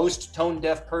not the most tone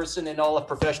deaf person in all of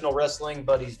professional wrestling,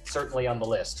 but he's certainly on the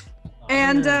list.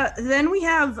 And then we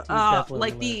have definitely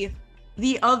like on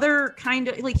the other kind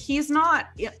of like, he's not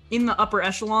in the upper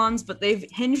echelons, but they've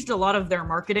hinged a lot of their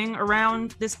marketing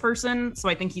around this person, so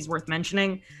I think he's worth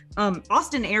mentioning.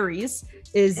 Austin Aries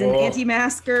is an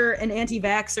anti-masker, an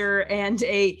anti-vaxxer, and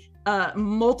a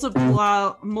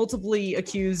multiply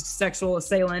accused sexual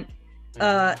assailant.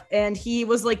 And he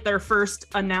was like their first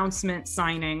announcement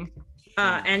signing.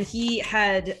 And he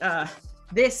had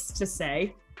this to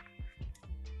say: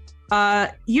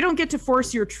 you don't get to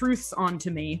force your truths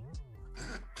onto me.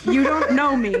 You don't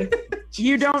know me.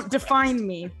 You don't define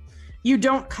me. You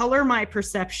don't color my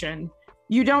perception.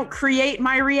 You don't create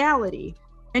my reality.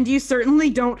 And you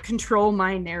certainly don't control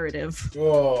my narrative.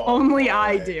 Only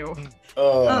I do.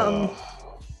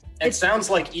 It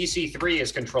sounds like EC3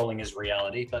 is controlling his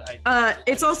reality, but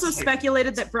it's also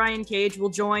speculated that Brian Cage will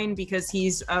join because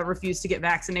he's refused to get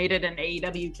vaccinated, and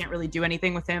AEW can't really do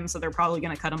anything with him, so they're probably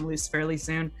going to cut him loose fairly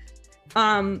soon.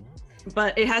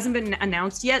 But it hasn't been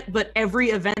announced yet, but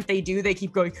every event they do, they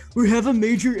keep going, we have a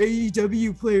major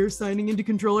AEW player signing in to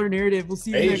control our narrative. We'll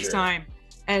see you next time.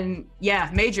 And yeah,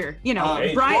 major,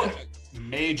 Brian...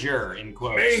 Major in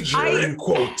quotes. Major in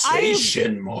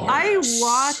quotation marks. I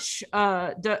watch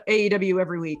the AEW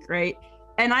every week, right?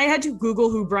 And I had to Google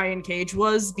who Brian Cage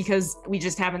was because we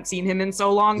just haven't seen him in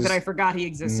so long that I forgot he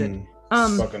existed.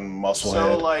 Fucking muscle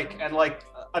So head.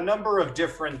 a number of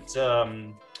different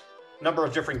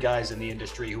guys in the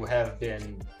industry who have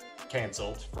been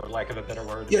canceled, for lack of a better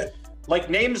word. Yeah. Like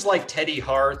names like Teddy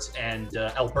Hart and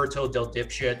Alberto Del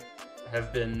Dipshit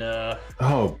have been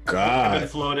Oh God. have been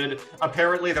floated.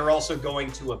 Apparently, they're also going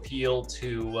to appeal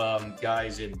to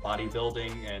guys in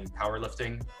bodybuilding and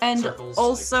powerlifting circles.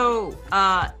 Also,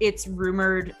 it's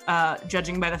rumored,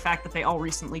 judging by the fact that they all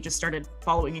recently just started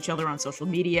following each other on social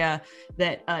media,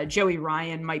 that Joey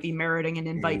Ryan might be meriting an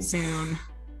invite soon.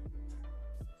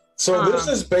 So this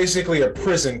is basically a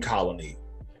prison colony.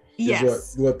 Yes.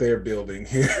 Is what they're building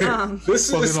here. This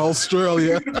Fucking is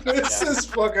Australia. This is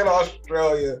fucking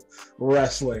Australia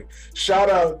wrestling.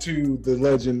 Shout out to the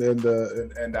legend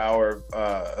and our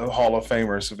Hall of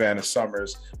Famer Savannah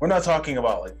Summers. We're not talking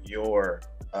about like your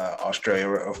Australia.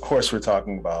 Of course, we're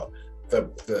talking about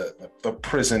the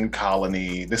prison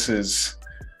colony. This is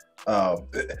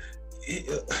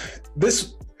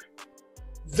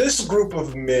this group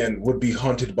of men would be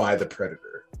hunted by the Predator.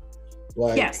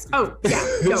 Like, yes. Oh, yeah.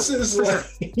 This is like,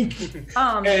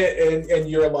 and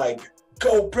you're like,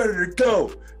 go Predator,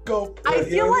 go. I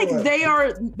feel like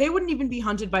they wouldn't even be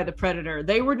hunted by the Predator.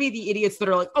 They would be the idiots that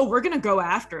are like, oh, we're gonna go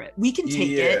after it. We can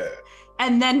take it.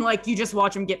 And then like you just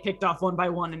watch them get picked off one by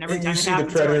one, and every time you it see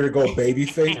happens, the Predator go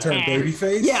babyface, turn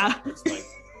babyface. Yeah.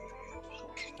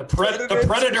 The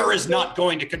Predator is not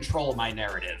going to control my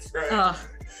narrative.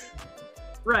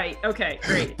 Right. Okay.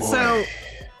 Great. Boy. So.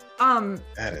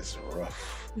 That is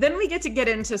rough. Then we get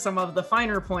to some of the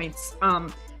finer points.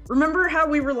 Remember how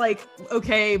we were like,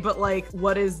 okay, but like,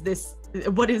 what is this?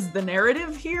 What is the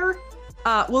narrative here?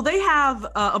 Well, they have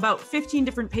about 15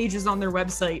 different pages on their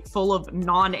website full of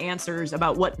non-answers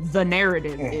about what the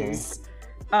narrative is.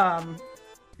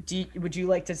 Would you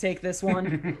like to take this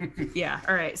one? Yeah.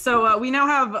 All right. So we now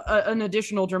have an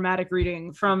additional dramatic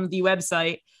reading from the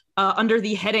website under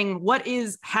the heading, "What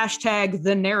is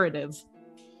 #the narrative?"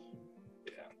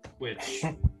 Which,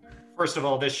 first of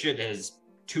all, this shit is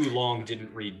too long.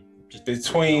 Didn't read.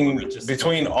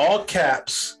 Between all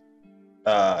caps,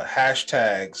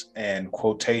 hashtags, and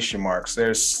quotation marks,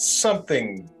 there's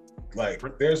something like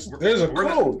there's a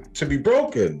code to be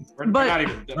broken. We're not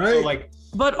even right? So like.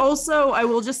 But also, I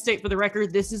will just state for the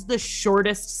record, this is the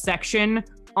shortest section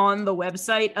on the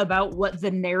website about what the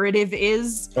narrative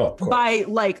is by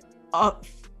like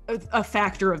a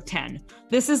factor of 10.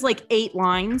 This is like 8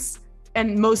 lines.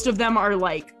 And most of them are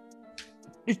like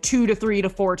 2 to 3 to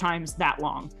 4 times that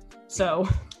long. So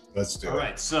let's do it. All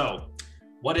right. So,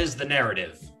 what is the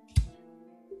narrative?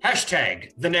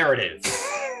 #the narrative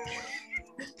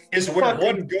is where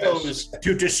one goes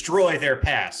to destroy their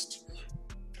past.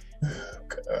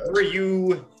 Where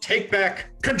you take back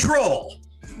control.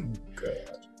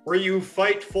 Where you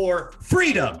fight for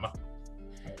freedom.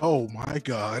 Oh my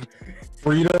God.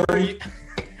 Freedom.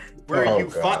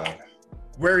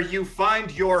 Where you find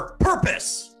your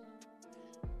purpose.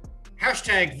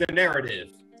 #the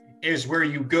narrative is where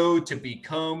you go to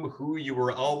become who you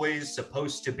were always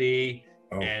supposed to be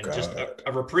and God. just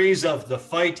a reprise of the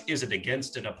fight isn't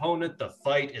against an opponent. The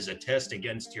fight is a test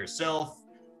against yourself.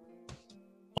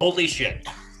 Holy shit.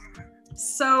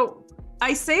 So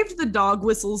I saved the dog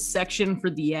whistles section for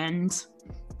the end.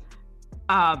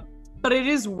 But it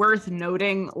is worth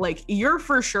noting, like, you're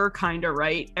for sure kind of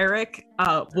right, Eric.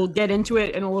 We'll get into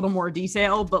it in a little more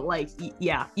detail, but like,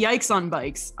 yeah, yikes on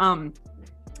bikes.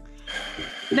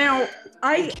 Now,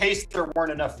 In case there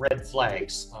weren't enough red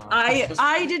flags.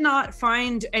 I did not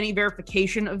find any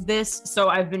verification of this, so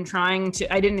I've been trying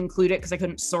to. I didn't include it because I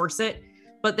couldn't source it.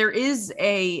 But there is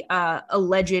a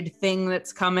alleged thing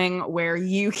that's coming where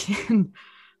you can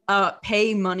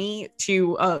pay money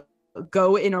to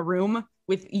go in a room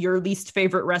with your least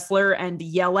favorite wrestler and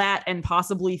yell at and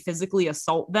possibly physically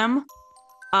assault them,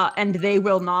 and they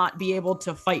will not be able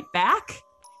to fight back.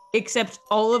 Except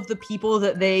all of the people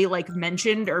that they like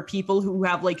mentioned are people who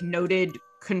have like noted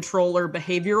control or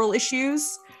behavioral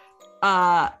issues,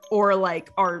 or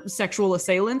like are sexual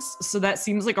assailants. So that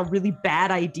seems like a really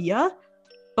bad idea.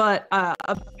 But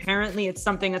apparently it's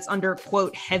something that's under,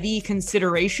 quote, heavy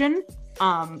consideration.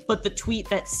 But the tweet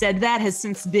that said that has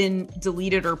since been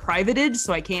deleted or privated,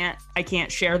 so I can't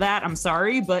share that. I'm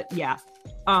sorry, but yeah.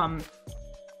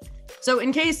 So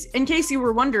in case you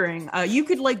were wondering, you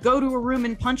could like go to a room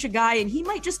and punch a guy and he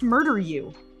might just murder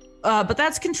you. But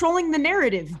that's controlling the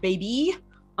narrative, baby.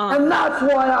 And that's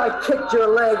why I kicked your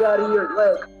leg out of your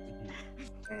leg.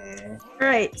 All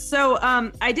right, so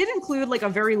I did include like a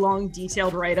very long,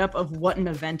 detailed write-up of what an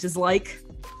event is like.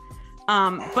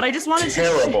 But I just wanted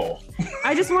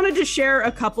I just wanted to share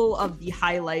a couple of the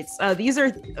highlights. These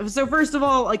are, so first of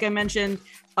all, like I mentioned,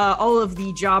 all of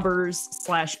the jobbers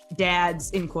 /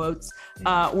 dads in quotes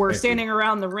were standing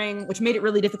around the ring, which made it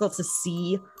really difficult to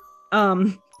see.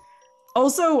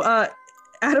 Also,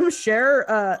 Adam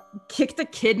Scher kicked a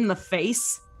kid in the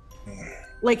face,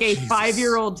 like a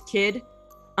 5-year-old kid.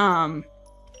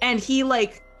 And he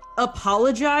like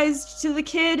apologized to the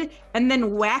kid and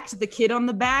then whacked the kid on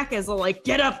the back as a like,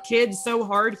 get up kid, so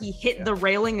hard he hit the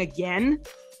railing again.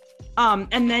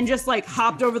 And then just like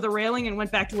hopped over the railing and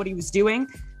went back to what he was doing.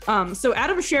 So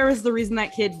Adam Scher is the reason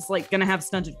that kid's like gonna have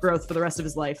stunted growth for the rest of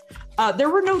his life. There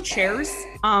were no chairs.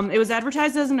 It was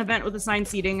advertised as an event with assigned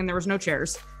seating and there was no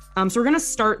chairs. So we're gonna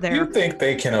start there. You think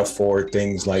they can afford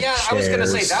things like chairs? I was gonna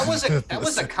say that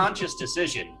was a conscious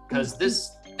decision because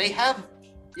they have.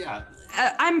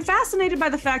 I'm fascinated by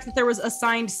the fact that there was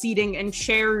assigned seating and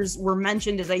chairs were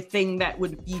mentioned as a thing that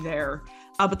would be there,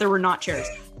 but there were not chairs.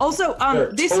 Also,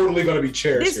 this totally gonna be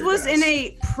chairs. This was in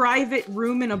a private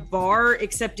room in a bar,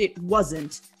 except it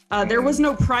wasn't. There was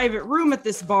no private room at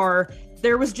this bar.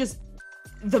 There was just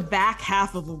the back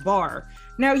half of a bar.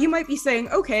 Now you might be saying,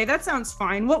 okay, that sounds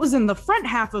fine. What was in the front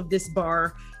half of this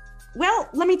bar? Well,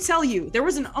 let me tell you, there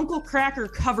was an Uncle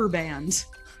Kracker cover band.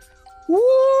 Woo!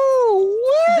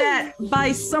 That,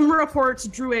 by some reports,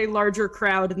 drew a larger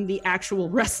crowd than the actual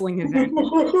wrestling event.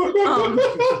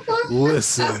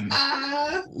 Listen,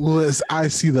 I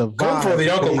see the vibe. Come for the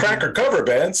Uncle Kracker cover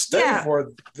band. Stay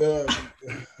for the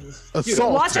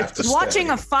assault. Watching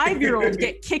a 5-year-old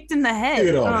get kicked in the head.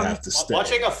 You don't have to stay.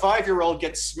 Watching a 5-year-old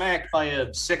get smacked by a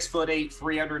 6'8",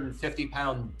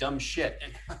 350-pound dumb shit.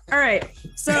 All right,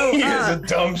 so he is a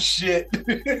dumb shit.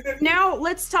 Now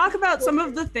let's talk about some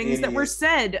of the things that were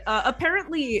said.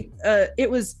 Apparently, it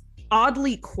was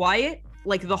oddly quiet,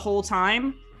 like the whole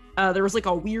time. There was like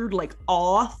a weird like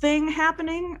awe thing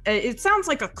happening. It sounds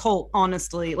like a cult,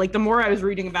 honestly. Like the more I was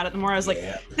reading about it, the more I was like,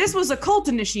 this was a cult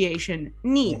initiation.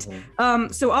 Neat.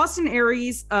 So Austin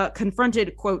Aries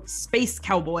confronted, quote, Space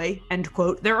Cowboy, end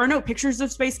quote. There are no pictures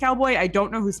of Space Cowboy. I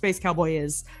don't know who Space Cowboy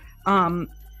is.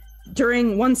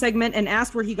 During one segment and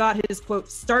asked where he got his,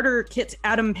 quote, starter kit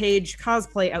Adam Page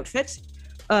cosplay outfit.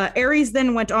 Aries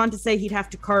then went on to say he'd have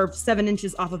to carve 7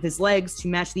 inches off of his legs to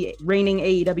match the reigning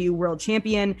AEW world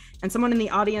champion. And someone in the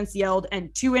audience yelled,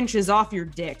 and 2 inches off your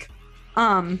dick.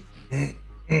 So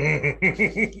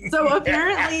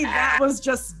apparently that was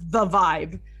just the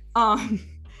vibe.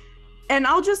 And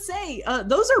I'll just say,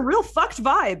 those are real fucked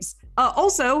vibes.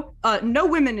 Also, no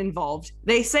women involved.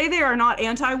 They say they are not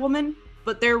anti-woman,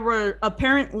 but there were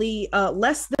apparently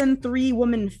less than 3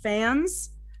 women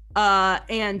fans.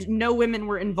 And no women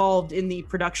were involved in the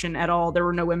production at all. There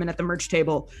were no women at the merch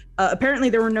table. Apparently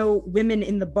there were no women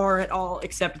in the bar at all,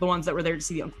 except the ones that were there to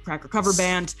see the Uncle Kracker cover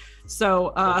band.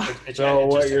 So, so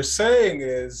what you're saying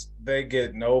is they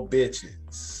get no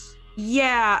bitches.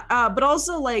 Yeah, but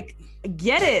also like,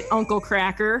 get it, Uncle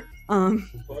Kracker.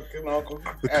 Fucking Uncle.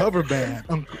 The cover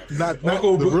band, not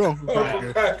Uncle, the real Uncle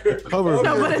Kracker. The cover band.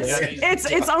 No, but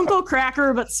it's Uncle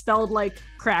Kracker, but spelled like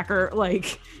cracker,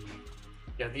 like.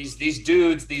 Yeah, these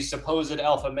dudes, these supposed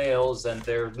alpha males, and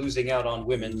they're losing out on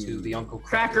women to the Uncle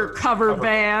Cracker cover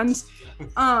band.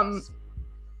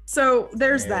 So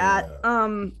there's that.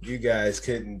 You guys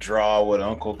couldn't draw what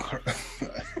Uncle.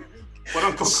 What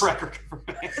Uncle Cracker cover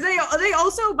band. They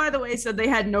also, by the way, said they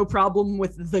had no problem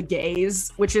with the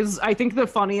gays, which is, I think, the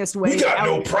funniest way. We got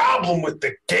no problem with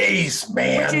the gays,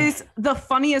 man. Which is the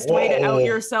funniest way to out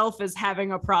yourself is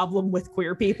having a problem with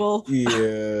queer people.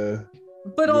 Yeah.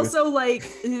 But also, like,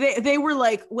 they were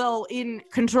like, well, in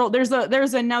control, there's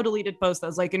a now deleted post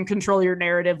that's like, in Control Your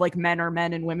Narrative, like, men are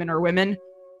men and women are women.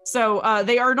 So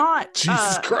they are not.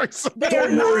 Jesus Christ!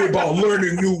 Don't worry about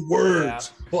learning new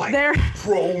words like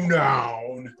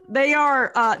pronoun. They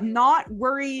are not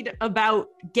worried about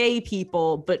gay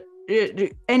people, but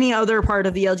any other part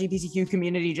of the LGBTQ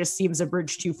community just seems a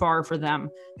bridge too far for them.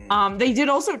 They did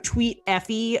also tweet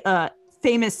Effie,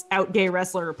 famous out gay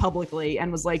wrestler, publicly,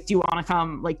 and was like, do you want to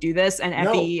come like do this? And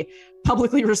Effie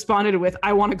publicly responded with,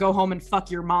 I want to go home and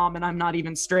fuck your mom, and I'm not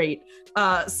even straight.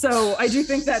 So I do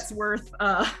think that's worth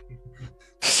considering.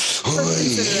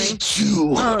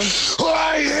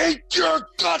 I hate your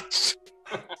guts.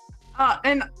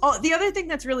 And the other thing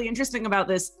that's really interesting about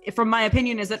this, from my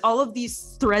opinion, is that all of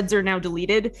these threads are now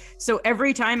deleted. So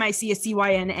every time I see a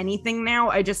CYN anything now,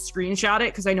 I just screenshot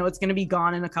it because I know it's going to be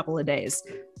gone in a couple of days.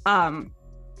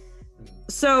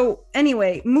 So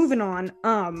anyway, moving on.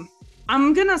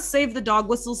 I'm going to save the dog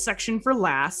whistles section for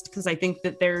last because I think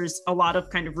that there's a lot of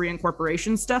kind of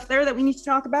reincorporation stuff there that we need to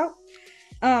talk about.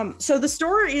 So the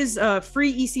store is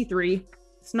free EC3.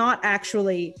 It's not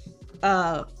actually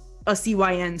a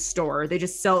CYN store. They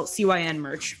just sell CYN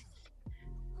merch.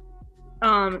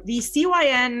 The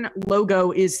CYN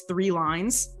logo is 3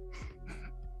 lines.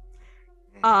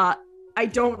 I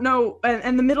don't know,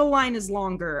 and the middle line is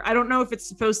longer. I don't know if it's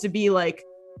supposed to be like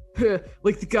the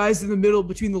guys in the middle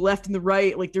between the left and the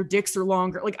right, like their dicks are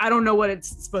longer. Like, I don't know what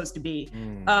it's supposed to be.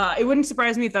 It wouldn't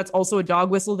surprise me if that's also a dog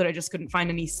whistle that I just couldn't find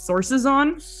any sources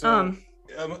on. So,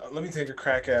 let me take a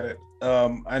crack at it.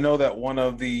 I know that one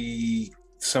of the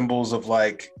symbols of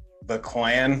like the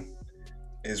Klan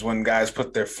is when guys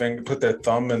put their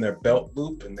thumb in their belt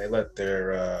loop and they let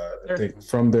their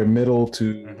from their middle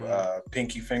to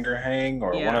pinky finger hang,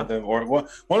 or one of them, or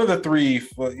one of the 3,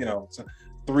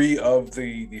 3 of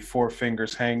the 4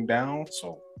 fingers hang down.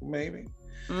 So maybe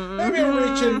I'm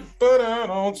reaching, but I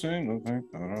don't seem to think.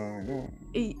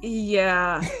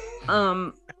 Yeah.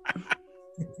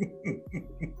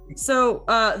 So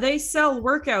they sell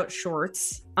workout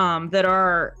shorts that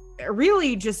are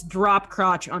really just drop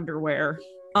crotch underwear.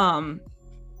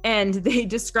 And they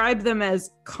describe them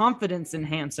as confidence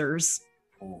enhancers.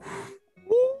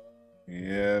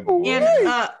 Yeah.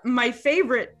 And my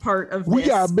favorite part of we this,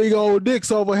 got big old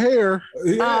dicks over here.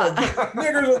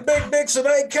 Niggers with big dicks and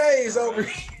AKs over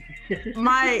here.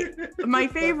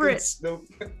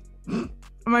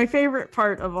 My favorite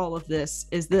part of all of this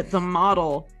is that the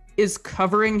model is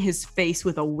covering his face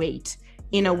with a weight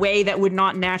in a way that would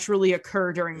not naturally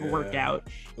occur during a workout.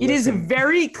 It is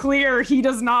very clear he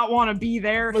does not want to be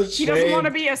there. He doesn't want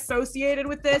to be associated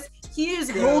with this. He is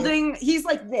he's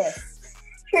like this.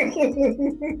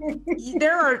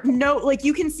 There are no, like,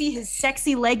 you can see his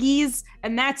sexy leggies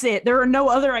and that's it. There are no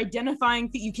other identifying,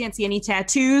 you can't see any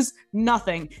tattoos,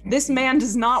 nothing. This man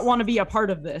does not want to be a part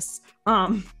of this.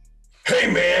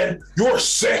 Hey man, you're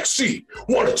sexy.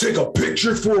 Want to take a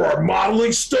picture for our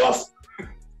modeling stuff?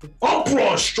 I'm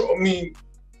Braun Strowman.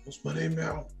 What's my name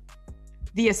now?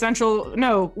 The Essential.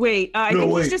 No, wait. I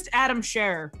think he's just Adam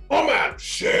Scher. I'm Adam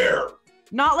Scher.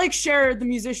 Not like Cher the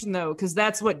musician though, because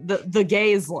that's what the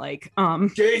gays like.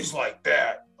 Gays like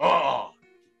that. No.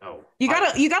 You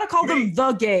gotta call them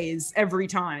the gays every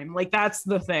time. Like, that's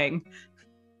the thing.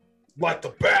 Like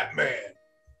the Batman.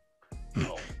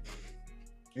 Oh.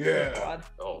 Yeah. God.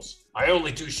 Oh, I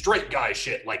only do straight guy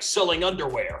shit, like selling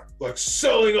underwear. Like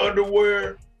selling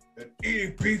underwear and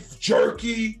eating beef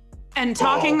jerky. And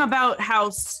talking about how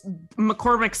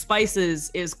McCormick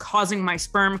Spices is causing my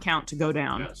sperm count to go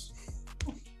down. Yes.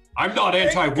 I'm not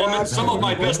anti-woman. Some of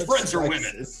my best friends are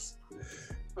women.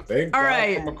 Thank All God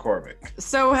right. for McCormick.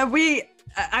 So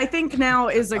I think now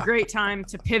is a great time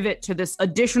to pivot to this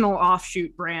additional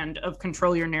offshoot brand of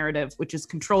Control Your Narrative, which is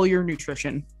Control Your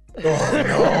Nutrition. Oh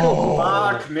no!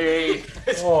 Fuck me.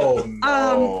 Oh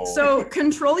no! So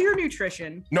Control Your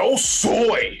Nutrition. No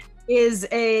soy. Is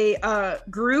a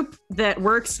group that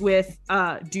works with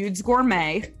Dudes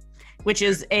Gourmet, which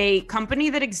is a company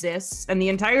that exists, and the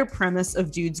entire premise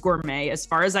of Dudes Gourmet, as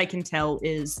far as I can tell,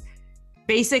 is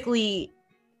basically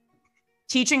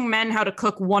teaching men how to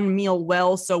cook one meal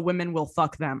well so women will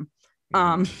fuck them.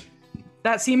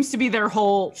 That seems to be their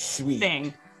whole Sweet.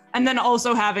 thing. And then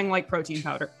also having like protein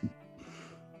powder.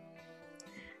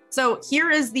 So here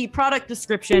is the product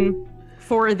description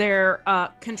for their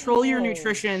Control Your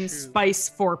Nutrition Spice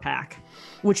 4-pack,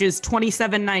 which is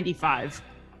 $27.95.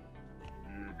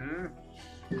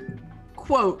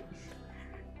 Quote,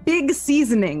 big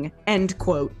seasoning, end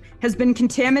quote, has been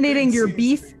contaminating your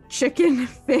beef, chicken,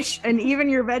 fish, and even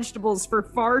your vegetables for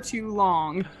far too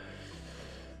long.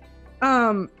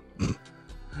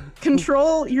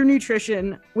 Control Your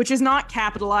Nutrition, which is not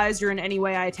capitalized or in any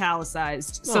way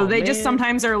italicized. So they just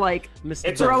sometimes are like...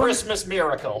 It's a Christmas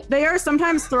miracle. They are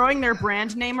sometimes throwing their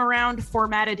brand name around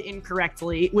formatted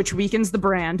incorrectly, which weakens the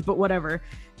brand, but whatever.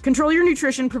 Control Your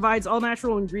Nutrition provides all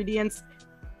natural ingredients.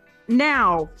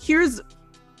 Now, here's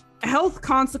health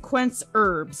consequence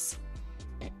herbs.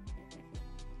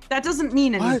 That doesn't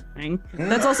mean anything.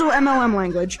 That's also MLM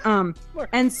language.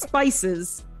 And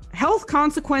spices. Health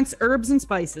consequence herbs and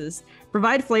spices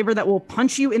provide flavor that will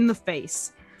punch you in the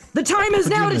face. The time is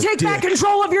now to take back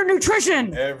control of your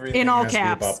nutrition. Everything in all has to be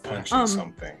caps. about punching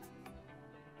something.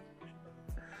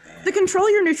 The Control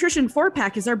Your Nutrition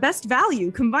 4-pack is our best value,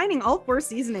 combining all 4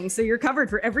 seasonings so you're covered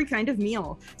for every kind of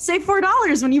meal. Save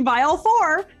 $4 when you buy all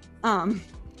 4.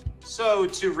 So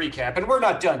to recap, and we're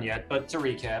not done yet, but to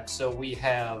recap, so we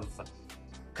have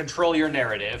control your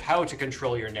narrative, how to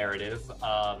control your narrative,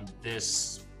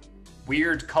 this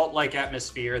weird cult-like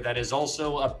atmosphere that is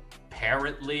also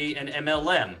apparently an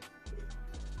MLM.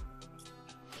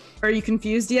 Are you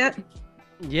confused yet?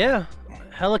 Yeah,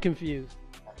 hella confused.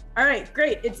 All right,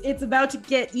 great. It's about to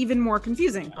get even more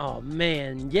confusing. Oh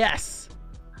man, yes.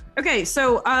 Okay,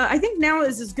 so I think now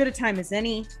is as good a time as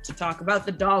any to talk about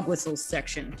the dog whistles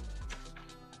section.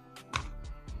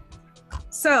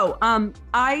 So,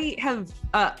 I have,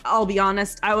 I'll be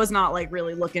honest, I was not like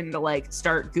really looking to like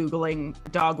start Googling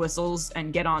dog whistles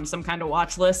and get on some kind of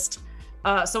watch list.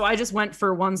 So I just went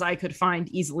for ones I could find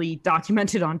easily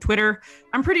documented on Twitter.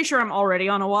 I'm pretty sure I'm already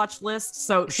on a watch list.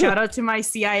 So shout out to my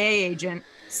CIA agent.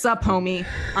 Sup, homie.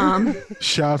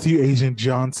 Shout out to you, Agent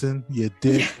Johnson, you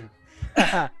dick.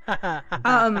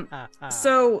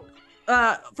 So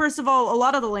first of all, a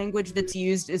lot of the language that's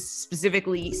used is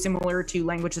specifically similar to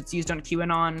language that's used on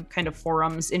QAnon kind of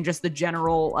forums in just the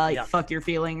general fuck your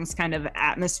feelings kind of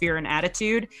atmosphere and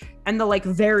attitude, and the like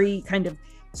very kind of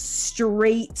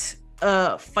straight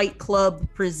Fight Club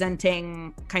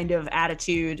presenting kind of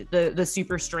attitude, the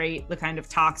super straight, the kind of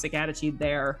toxic attitude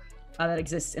there that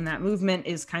exists in that movement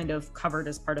is kind of covered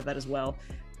as part of that as well.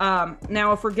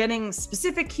 Now, if we're getting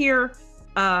specific here,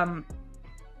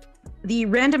 the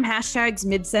random hashtags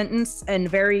mid-sentence and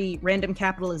very random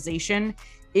capitalization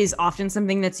is often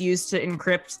something that's used to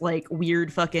encrypt like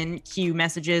weird fucking Q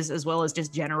messages, as well as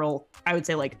just general, I would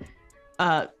say like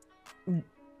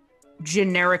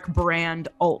generic brand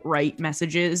alt-right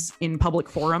messages in public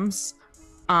forums.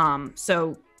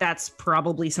 So that's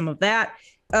probably some of that.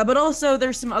 But also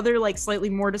there's some other like slightly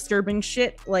more disturbing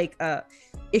shit. Like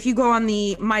if you go on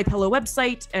the MyPillow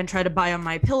website and try to buy on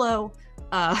MyPillow,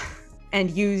 and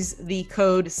use the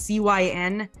code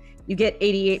CYN, you get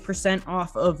 88%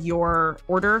 off of your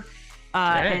order.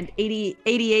 And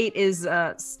 88 is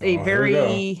a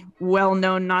very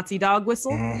well-known Nazi dog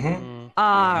whistle.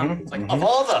 It's like, of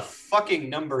all the fucking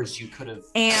numbers you could have...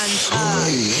 And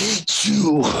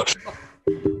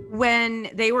when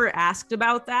they were asked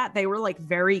about that, they were like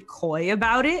very coy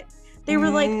about it. They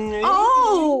were like,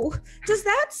 oh, does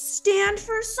that stand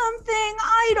for something?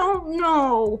 I don't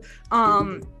know.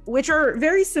 Which are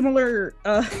very similar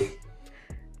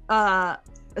Heil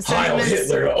sentiments.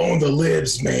 Hitler, own the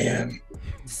libs, man.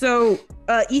 So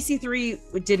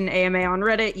EC3 did an AMA on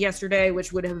Reddit yesterday,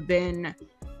 which would have been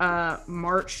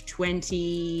March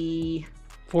 24th.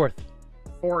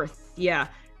 Yeah.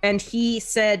 And he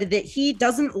said that he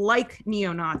doesn't like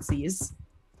neo-Nazis.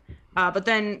 But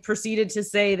then proceeded to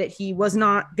say that he was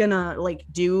not gonna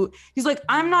he's like,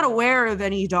 I'm not aware of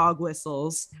any dog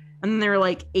whistles. And then they were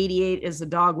like, 88 is a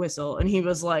dog whistle. And he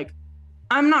was like,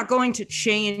 I'm not going to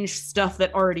change stuff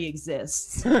that already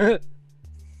exists.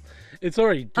 It's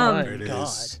already done. It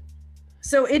is.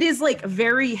 So it is like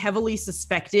very heavily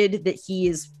suspected that he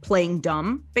is playing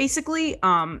dumb, basically.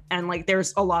 And like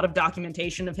there's a lot of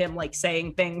documentation of him like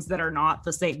saying things that are not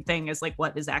the same thing as like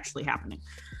what is actually happening.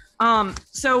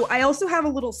 So I also have a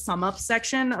little sum up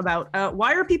section about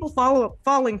why are people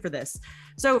falling for this?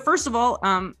 So first of all,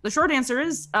 the short answer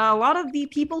is a lot of the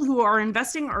people who are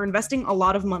investing a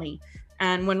lot of money.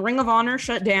 And when Ring of Honor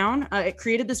shut down, it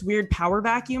created this weird power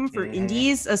vacuum for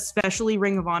indies, especially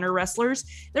Ring of Honor wrestlers.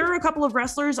 There are a couple of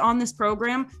wrestlers on this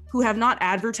program who have not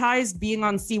advertised being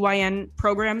on CYN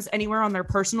programs anywhere on their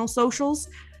personal socials.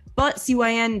 but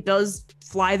CYN does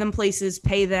fly them places,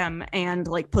 pay them, and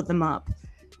like put them up.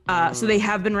 So they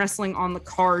have been wrestling on the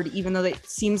card, even though it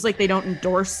seems like they don't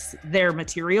endorse their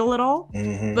material at all.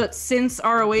 But since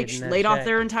ROH laid off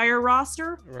their entire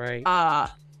roster,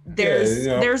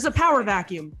 there's a power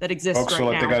vacuum that exists Folks right feel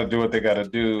like now. they got to do what they got to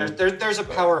do. There's a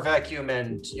power vacuum,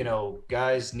 and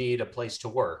guys need a place to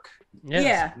work.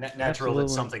 Yeah. Natural that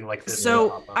something like this.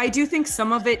 So I do think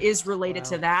some of it is related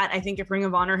to that. I think if Ring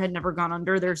of Honor had never gone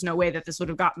under, there's no way that this would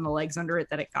have gotten the legs under it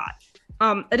that it got.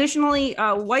 Additionally,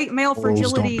 white male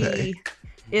fragility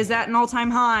is at an all-time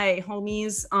high,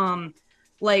 homies.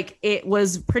 Like it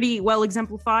was pretty well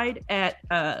exemplified at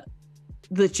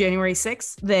the January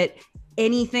 6th that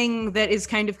anything that is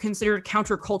kind of considered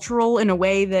countercultural in a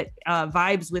way that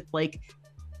vibes with like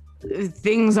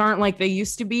things aren't like they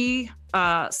used to be, /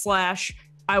 I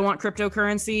want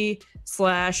cryptocurrency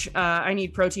 / I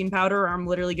need protein powder or I'm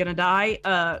literally gonna die,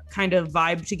 kind of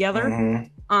vibe together.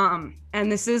 And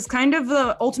this is kind of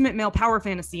the ultimate male power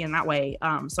fantasy in that way.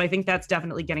 So I think that's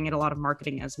definitely getting it a lot of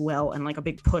marketing as well, and like a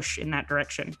big push in that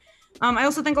direction. I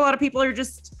also think a lot of people are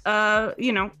just,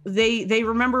 they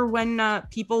remember when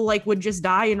people like would just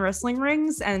die in wrestling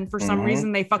rings, and for some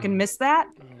reason they fucking miss that.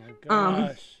 Oh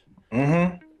my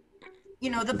gosh.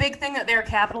 The big thing that they're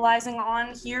capitalizing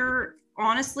on here,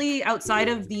 honestly, outside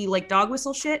of the like dog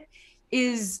whistle shit,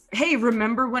 is, hey,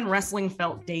 remember when wrestling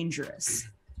felt dangerous?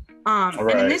 And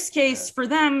in this case, for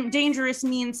them, dangerous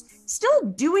means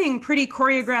still doing pretty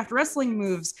choreographed wrestling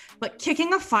moves, but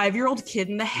kicking a 5-year-old kid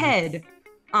in the head.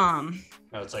 No,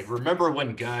 it's like, remember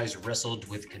when guys wrestled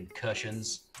with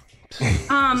concussions?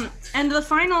 And the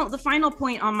final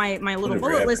point on my little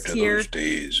bullet list here. Those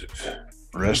days of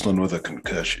wrestling with a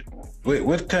concussion. Wait,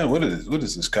 what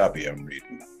is this copy I'm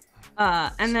reading?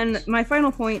 And then my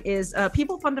final point is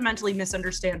people fundamentally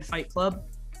misunderstand Fight Club.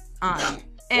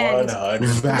 And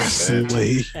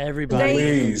 100%.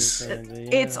 Everybody.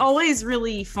 It's always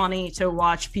really funny to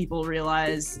watch people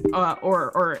realize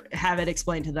or have it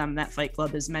explained to them that Fight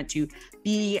Club is meant to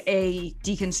be a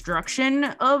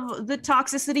deconstruction of the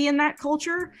toxicity in that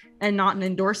culture and not an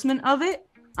endorsement of it.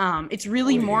 It's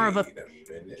really more of a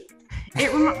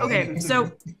okay,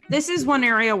 so this is one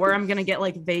area where I'm gonna get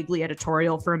like vaguely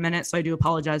editorial for a minute, so I do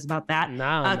apologize about that.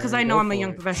 Because I know I'm a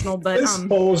young professional, but this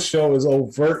whole show is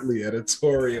overtly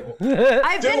editorial.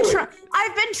 I've been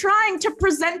trying to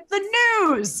present the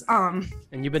news.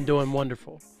 And you've been doing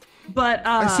wonderful. But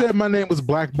I said my name was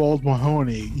Blackballed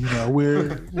Mahoney. Kat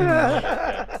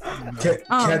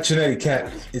Chinetti,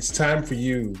 Kat, it's time for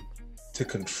you to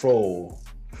control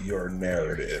your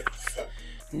narrative.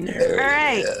 All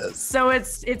right, so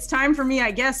it's time for me,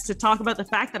 I guess, to talk about the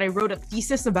fact that I wrote a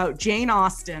thesis about Jane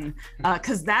Austen,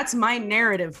 because that's my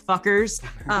narrative, fuckers.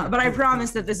 But I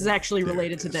promise that this is actually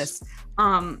related to this.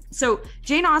 So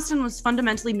Jane Austen was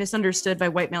fundamentally misunderstood by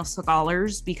white male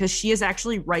scholars because she is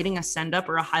actually writing a send-up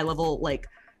or a high-level, like,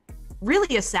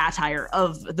 really a satire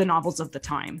of the novels of the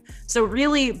time. So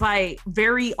really, by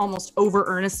very almost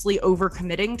over-earnestly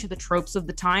over-committing to the tropes of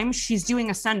the time, she's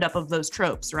doing a send-up of those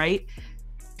tropes, right?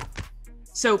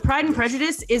 So Pride and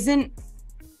Prejudice isn't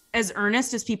as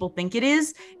earnest as people think it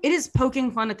is. It is poking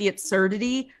fun at the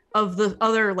absurdity of the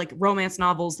other like romance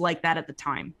novels like that at the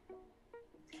time.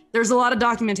 There's a lot of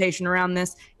documentation around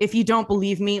this. If you don't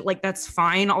believe me, like that's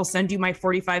fine. I'll send you my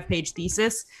 45-page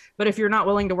thesis. But if you're not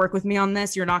willing to work with me on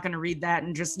this, you're not going to read that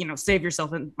and just, save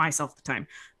yourself and myself the time.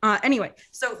 Anyway,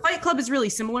 so Fight Club is really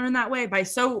similar in that way by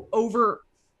so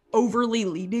overly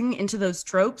leading into those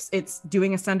tropes. It's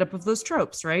doing a send-up of those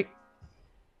tropes, right?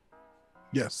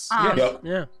 Yes.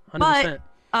 Yeah, 100%.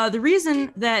 But the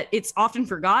reason that it's often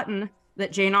forgotten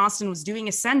that Jane Austen was doing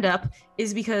a send-up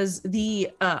is because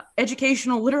the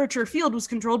educational literature field was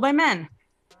controlled by men.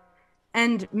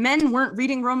 And men weren't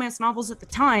reading romance novels at the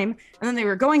time, and then they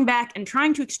were going back and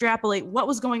trying to extrapolate what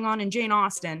was going on in Jane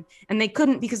Austen, and they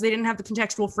couldn't because they didn't have the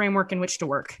contextual framework in which to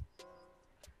work.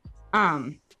 Tell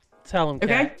him, okay?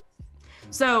 Kat.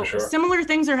 So similar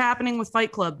things are happening with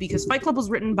Fight Club because Fight Club was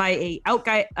written by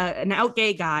an out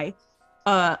gay guy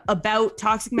about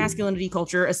toxic masculinity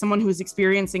culture as someone who is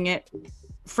experiencing it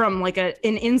from like an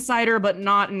insider but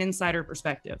not an insider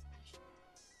perspective.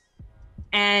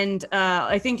 And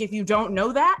I think if you don't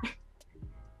know that,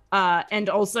 and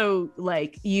also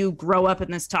like you grow up in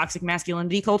this toxic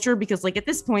masculinity culture, because like at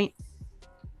this point,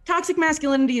 toxic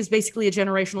masculinity is basically a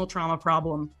generational trauma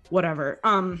problem, whatever.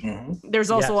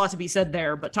 There's also a lot to be said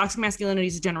there, but toxic masculinity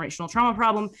is a generational trauma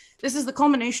problem. This is the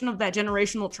culmination of that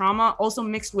generational trauma, also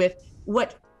mixed with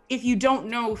what, if you don't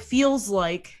know, feels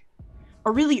like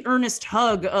a really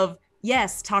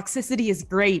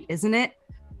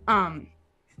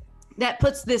that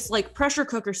puts this like pressure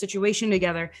cooker situation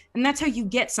together, and that's how you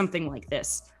get something like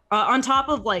this. On top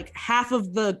of like half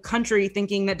of the country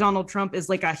thinking that Donald Trump is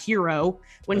like a hero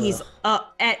when he's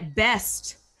at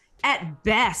best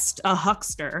a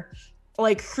huckster,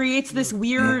 like creates this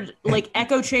weird like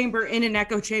echo chamber in an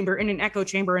echo chamber in an echo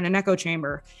chamber in an echo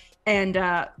chamber. And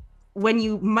when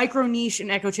you micro niche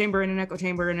an echo chamber in an echo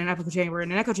chamber in an echo chamber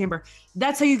in an echo chamber,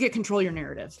 that's how you get control of your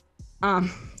narrative.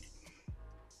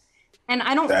 And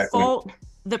I don't fault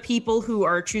the people who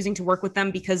are choosing to work with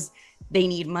them because they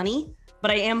need money,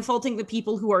 but I am faulting the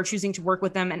people who are choosing to work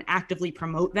with them and actively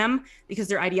promote them because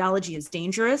their ideology is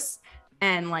dangerous.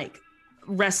 And like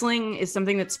wrestling is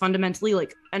something that's fundamentally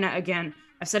like, and again,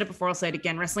 I've said it before, I'll say it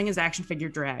again, wrestling is action figure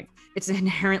drag. It's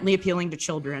inherently appealing to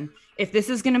children. If this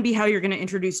is going to be how you're going to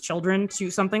introduce children to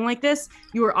something like this,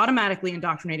 you are automatically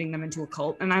indoctrinating them into a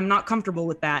cult. And I'm not comfortable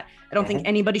with that. I don't think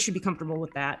anybody should be comfortable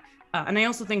with that. And I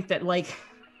also think that like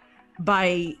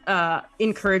by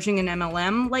encouraging an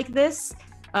MLM like this,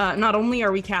 not only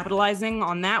are we capitalizing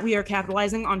on that, we are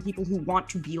capitalizing on people who want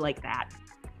to be like that.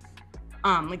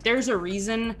 Like there's a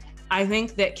reason I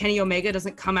think that Kenny Omega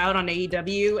doesn't come out on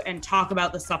AEW and talk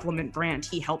about the supplement brand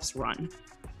he helps run.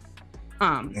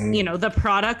 You know, the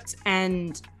product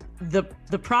and the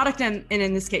product and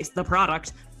in this case, the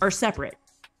product are separate.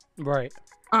 Right.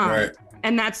 Right.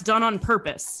 And that's done on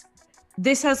purpose.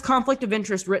 This has conflict of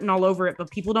interest written all over it, but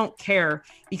people don't care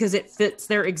because it fits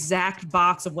their exact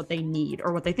box of what they need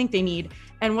or what they think they need.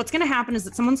 And what's going to happen is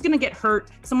that someone's going to get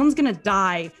hurt, someone's going to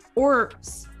die, or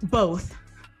both.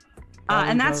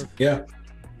 And that's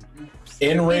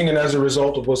in ring and as a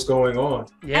result of what's going on.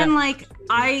 Yeah. And like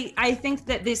I think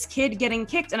that this kid getting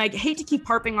kicked, and I hate to keep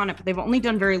harping on it, but they've only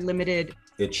done very limited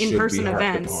in-person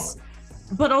events.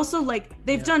 But also like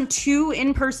they've done 2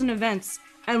 in-person events,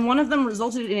 and one of them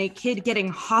resulted in a kid getting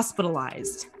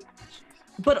hospitalized.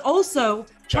 But also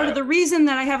part of the reason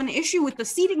that I have an issue with the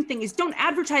seating thing is don't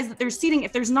advertise that there's seating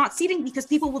if there's not seating, because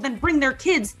people will then bring their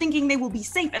kids thinking they will be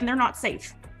safe and they're not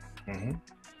safe.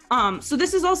 So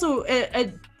this is also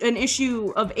an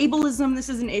issue of ableism. This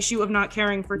is an issue of not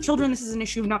caring for children. This is an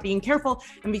issue of not being careful.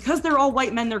 And because they're all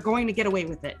white men, they're going to get away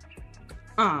with it.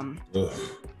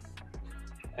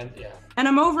 And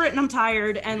I'm over it and I'm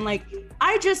tired. And like,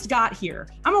 I just got here.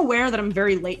 I'm aware that I'm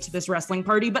very late to this wrestling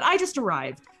party, but I just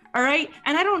arrived. All right.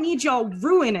 And I don't need y'all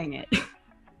ruining it.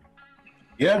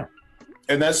 Yeah.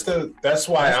 And that's why that's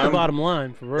the bottom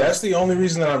line for real. That's the only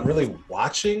reason that I'm really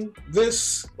watching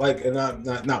this. Like, and I'm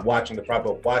not watching the product,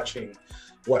 but watching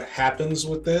what happens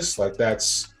with this. Like that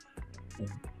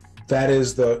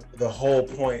is the whole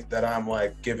point that I'm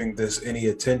like giving this any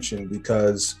attention,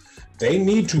 because they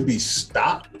need to be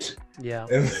stopped. Yeah.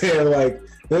 And they're like,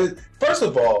 first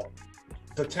of all,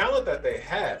 the talent that they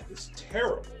have is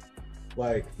terrible.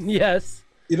 Like, yes,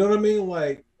 you know what I mean?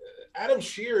 Like, Adam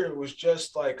Shearer was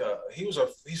just like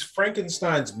he's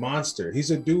Frankenstein's monster.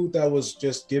 He's a dude that was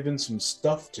just given some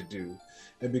stuff to do,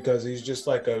 and because he's just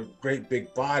like a great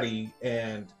big body,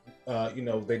 and you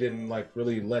know, they didn't like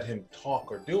really let him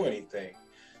talk or do anything.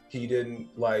 He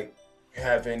didn't like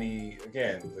have any,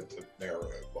 again, the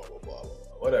narrative, blah blah blah blah,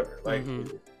 whatever. Like,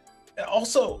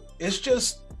 also, it's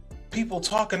just people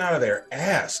talking out of their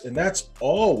ass, and that's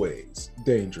always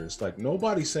dangerous. Like,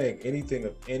 nobody's saying anything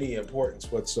of any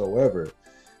importance whatsoever.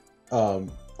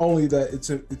 Only that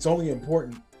it's only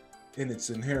important in its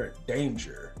inherent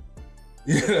danger.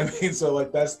 You know what I mean? So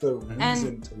like, that's the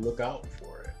reason to look out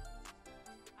for it.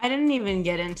 I didn't even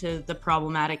get into the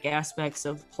problematic aspects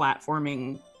of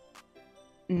platforming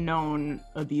known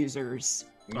abusers.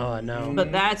 Oh no.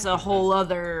 But that's a whole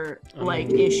other like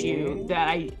issue that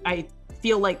I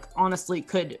feel like honestly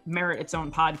could merit its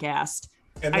own podcast.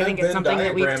 And I think it's something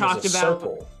that we've talked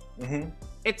about.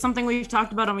 It's something we've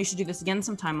talked about, and we should do this again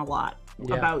sometime a lot.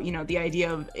 Yeah. About, you know, the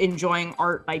idea of enjoying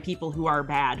art by people who are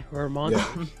bad. Or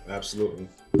monsters. Yeah, absolutely.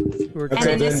 And That's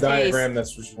a in this Venn diagram case,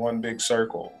 that's just one big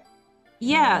circle.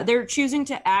 Yeah, they're choosing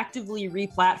to actively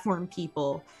re-platform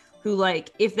people who,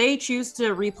 like, if they choose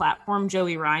to re-platform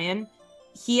Joey Ryan,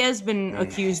 he has been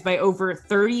accused by over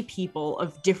 30 people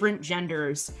of different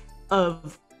genders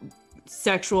of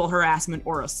sexual harassment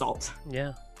or assault.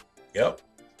 Yeah. Yep.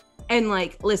 And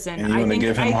like, listen, And you want to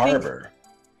give him Harbor.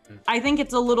 I think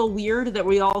it's a little weird that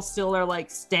we all still are like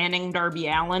standing Darby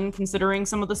Allin, considering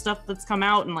some of the stuff that's come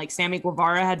out, and like Sammy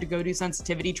Guevara had to go do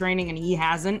sensitivity training and he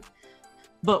hasn't.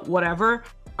 But whatever.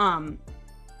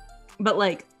 But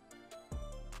like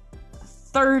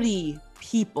 30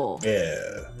 people.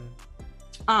 Yeah.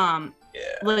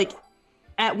 Like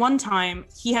at one time,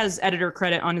 he has editor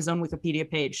credit on his own Wikipedia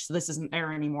page, so this isn't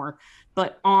there anymore.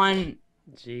 But on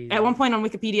Jeez. At one point on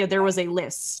Wikipedia, there was a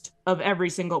list of every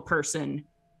single person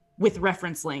with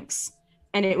reference links,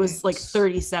 and it was like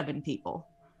 37 people.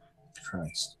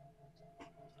 Christ.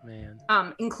 Man.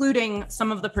 Including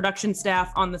some of the production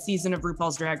staff on the season of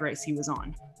RuPaul's Drag Race he was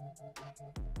on.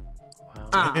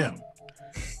 Wow. Damn.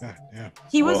 God damn.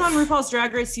 He was on RuPaul's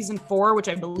Drag Race season 4, which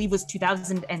I believe was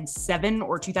 2007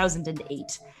 or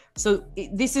 2008. So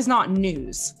this is not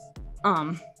news.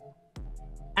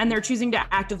 And they're choosing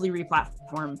to actively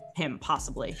replatform him,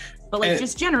 possibly. But like,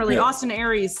 just generally, Austin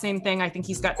Aries, same thing. I think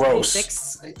he's got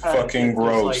 26. Fucking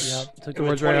gross. Yep. Took the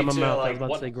words right out of my mouth. I was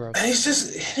about to say gross. And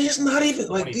he's not even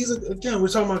like these. Again, we're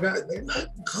talking about guys. They're not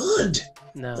good.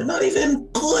 No. They're not even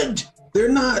good. They're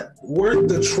not worth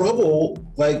the trouble.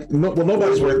 Like,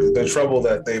 nobody's worth the trouble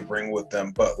that they bring with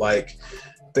them. But like,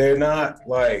 they're not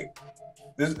like.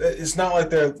 It's not like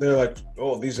they're like,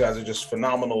 oh, these guys are just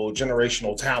phenomenal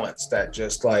generational talents that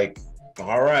just like,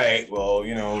 all right, well,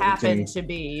 you know, Happen to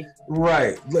be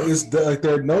right. It's like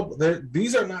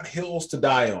these are not hills to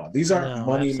die on. These aren't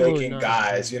money making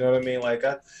guys. You know what I mean? Like,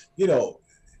 you know,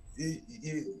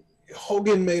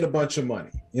 Hogan made a bunch of money.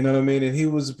 You know what I mean? And he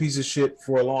was a piece of shit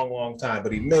for a long, long time,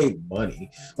 but he made money.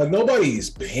 Like,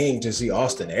 nobody's paying to see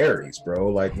Austin Aries, bro.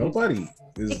 Like, nobody.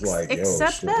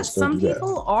 Except that some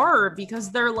people are,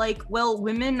 because they're like, well,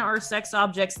 women are sex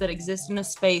objects that exist in a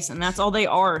space, and that's all they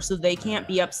are, so they can't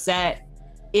be upset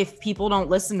if people don't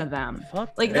listen to them.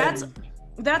 Like,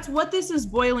 that's what this is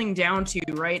boiling down to,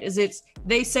 right? Is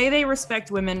they say they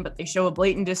respect women, but they show a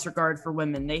blatant disregard for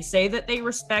women. They say that they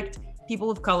respect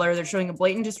people of color, they're showing a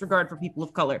blatant disregard for people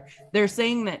of color. They're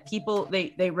saying that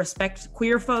they respect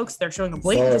queer folks, they're showing a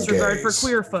blatant disregard for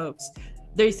queer folks.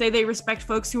 They say they respect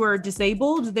folks who are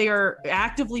disabled. They are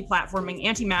actively platforming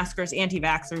anti-maskers,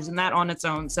 anti-vaxxers, and that on its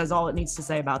own says all it needs to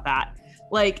say about that.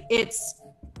 Like, it's...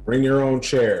 Bring your own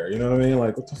chair, you know what I mean?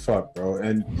 Like, what the fuck, bro?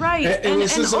 And right, and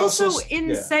also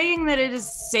saying that it is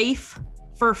safe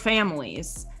for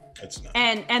families. It's not.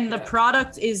 And the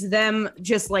product is them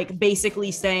just, like,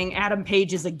 basically saying Adam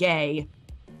Page is a gay.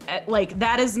 Like,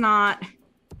 that is not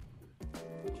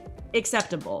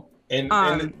acceptable.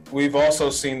 And we've also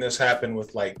seen this happen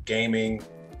with like gaming,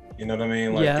 you know what I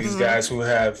mean? Like these guys who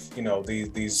have, you know,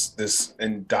 this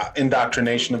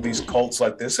indoctrination of these cults.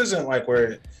 Like, this isn't like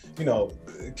where, you know,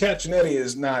 Kat Chinetti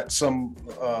is not some,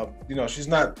 you know, she's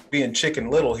not being Chicken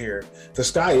Little here. The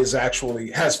sky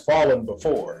has fallen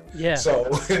before. Yeah. So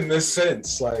in this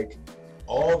sense, like,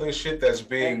 all this shit that's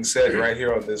being said right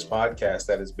here on this podcast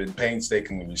that has been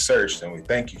painstakingly researched, and we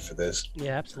thank you for this.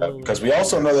 Yeah, absolutely. Because we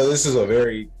also know that this is a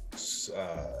very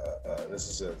a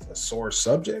sore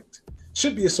subject.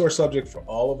 Should be a sore subject for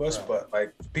all of us, but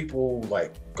like, people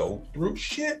like go through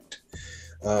shit.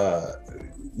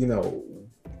 You know,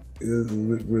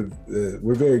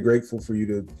 we're very grateful for you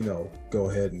to, you know, go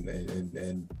ahead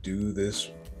and do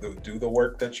the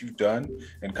work that you've done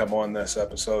and come on this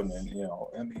episode, and you know,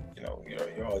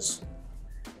 you're always,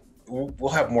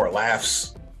 we'll have more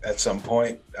laughs at some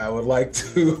point. I would like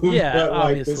to. Yeah, but like,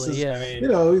 obviously. Yeah, I mean, you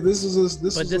know, this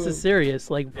is serious.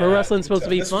 Like, pro wrestling's supposed to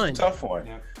be fun. This is a tough one.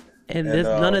 And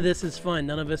none of this is fun.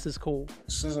 None of this is cool.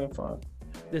 This isn't fun.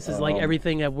 This is like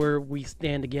everything that we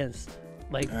stand against.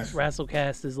 Like,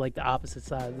 Rasslecast is like the opposite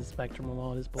side of the spectrum of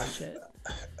all this bullshit.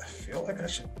 I feel like I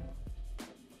should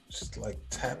just like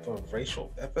tap a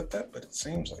racial epithet, but it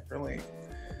seems like really.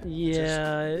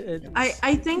 Yeah,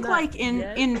 I think like in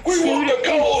we want to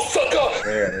go, sucker.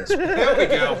 There it is. There we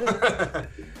go.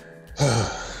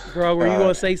 Grog, were you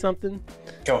gonna say something?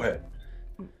 Go ahead.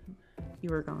 You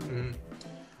were gone. Mm-hmm.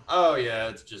 Oh yeah,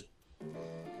 it's just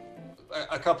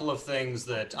a couple of things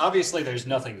that obviously there's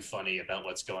nothing funny about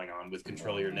what's going on with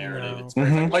Control Your Narrative. No. It's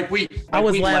very, like we. I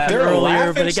was laughing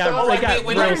earlier, but it got real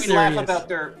serious. We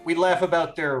laugh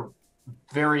about their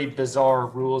very bizarre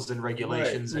rules and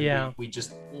regulations, right. and we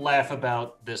just laugh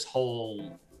about this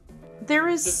whole. There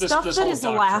is stuff that is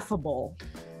laughable,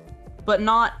 but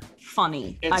not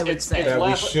funny. I would say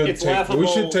we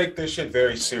should take this shit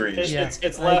very seriously.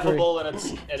 It's laughable,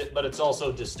 but it's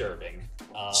also disturbing.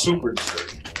 Super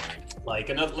disturbing. Like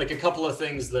a couple of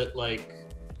things that like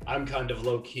I'm kind of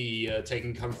low key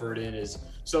taking comfort in is,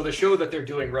 so the show that they're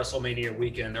doing WrestleMania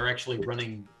weekend, they're actually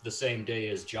running the same day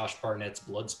as Josh Barnett's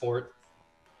Bloodsport,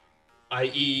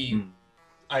 i.e.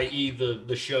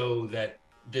 the show that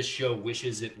this show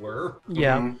wishes it were.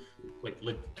 Yeah.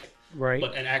 Right.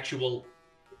 But an actual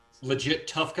legit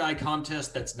tough guy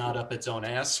contest that's not up its own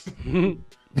ass.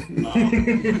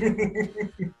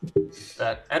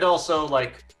 That, and also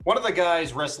like one of the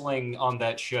guys wrestling on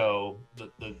that show,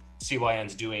 the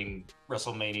CYN's doing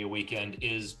WrestleMania weekend,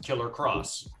 is Killer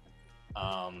Cross.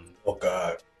 Oh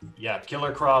God. Yeah,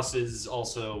 Killer Cross is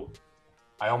also.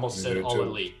 I almost Me said too. All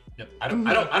Elite. No, I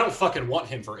don't fucking want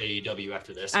him for AEW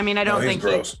after this. I mean, I No, don't he's think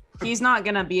gross. he's not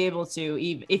gonna be able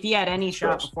to. If he had any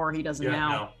shot Gross. before, he doesn't Yeah,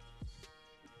 now.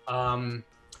 no.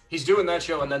 He's doing that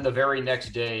show, and then the very next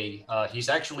day, he's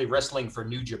actually wrestling for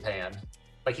New Japan.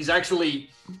 Like he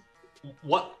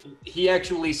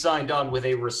actually signed on with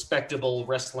a respectable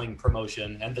wrestling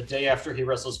promotion, and the day after he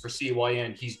wrestles for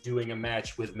CYN, he's doing a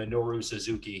match with Minoru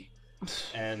Suzuki,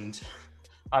 and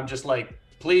I'm just like,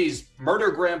 please, Murder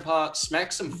Grandpa,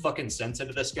 smack some fucking sense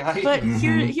into this guy. But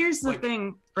here's the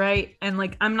thing, right? And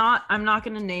like, I'm not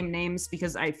gonna name names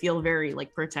because I feel very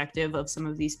like protective of some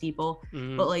of these people.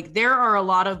 But like, there are a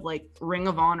lot of like Ring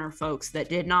of Honor folks that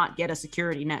did not get a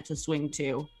security net to swing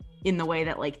to in the way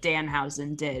that like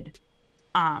Danhausen did,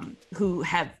 who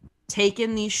have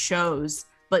taken these shows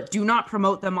but do not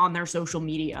promote them on their social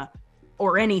media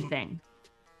or anything.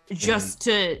 Just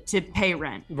to pay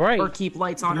rent, Right, or keep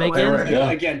lights on, or Make whatever. ends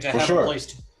Yeah, again, to for have sure.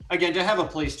 a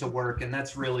place to work, and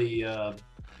that's really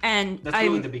And that's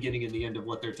really the beginning and the end of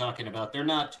what they're talking about. They're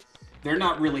not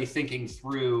really thinking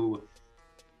through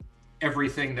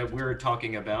everything that we're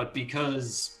talking about,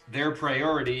 because their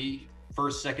priority,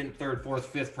 first, second, third, fourth,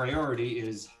 fifth priority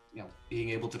is, you know, being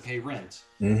able to pay rent,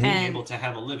 being able to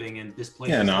have a living, and this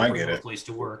place is I a get real it. place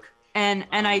to work. And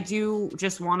I do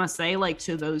just want to say, like,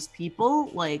 to those people,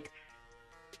 like,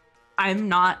 I'm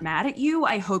not mad at you.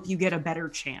 I hope you get a better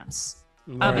chance.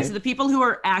 Because the people who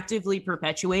are actively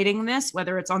perpetuating this,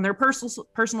 whether it's on their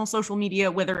personal social media,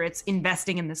 whether it's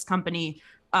investing in this company,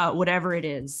 whatever it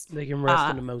is, They can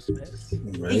rest in the most piss.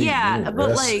 Yeah,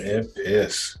 but, like,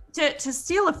 piss. to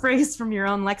steal a phrase from your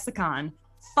own lexicon,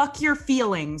 fuck your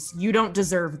feelings. You don't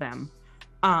deserve them.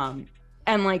 And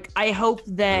like, I hope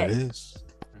that. It is.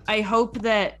 I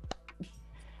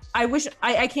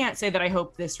can't say that I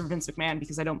hope this for Vince McMahon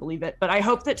because I don't believe it, but I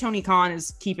hope that Tony Khan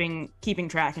is keeping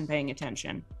track and paying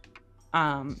attention.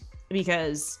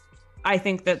 Because I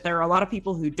think that there are a lot of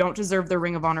people who don't deserve their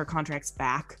Ring of Honor contracts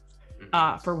back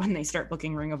for when they start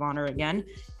booking Ring of Honor again.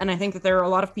 And I think that there are a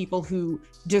lot of people who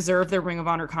deserve their Ring of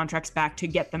Honor contracts back to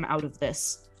get them out of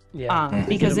this. Yeah,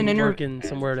 Because working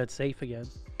somewhere that's safe again.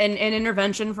 An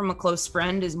intervention from a close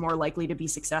friend is more likely to be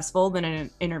successsical than an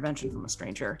intervention from a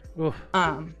stranger. Oof.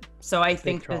 So I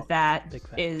think that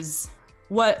is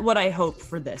what I hope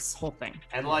for this whole thing.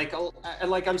 And like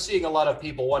I'm seeing a lot of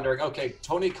people wondering, okay,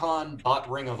 Tony Khan bought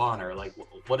Ring of Honor. Like,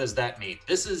 what does that mean?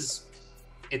 This is,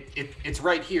 it's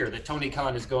right here that Tony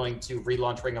Khan is going to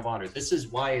relaunch Ring of Honor. This is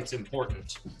why it's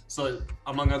important. So,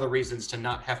 among other reasons, to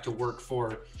not have to work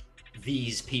for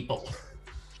these people.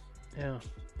 Yeah.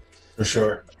 For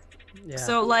sure. Yeah.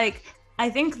 So like, I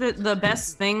think that the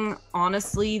best thing,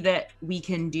 honestly, that we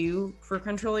can do for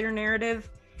Control Your Narrative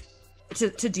to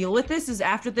deal with this is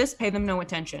after this, pay them no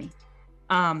attention.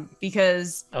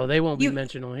 Because they won't be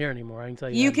mentioned on here anymore. I can tell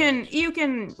you. You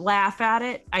can laugh at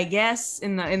it, I guess,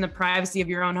 in the privacy of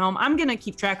your own home. I'm gonna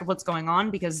keep track of what's going on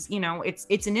because, you know,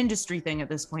 it's an industry thing at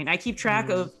this point. I keep track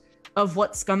of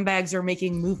what scumbags are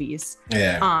making movies.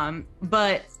 Yeah.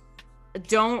 But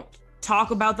don't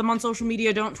talk about them on social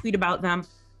media. Don't tweet about them.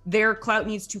 Their clout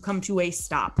needs to come to a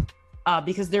stop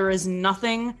because there is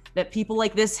nothing that people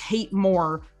like this hate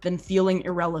more than feeling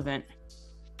irrelevant.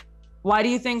 Why do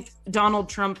you think Donald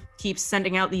Trump keeps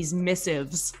sending out these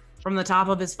missives from the top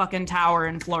of his fucking tower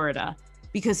in Florida?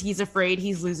 Because he's afraid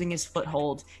he's losing his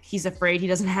foothold. He's afraid he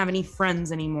doesn't have any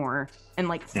friends anymore. And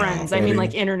like friends, I mean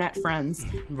like internet friends.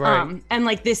 Right. And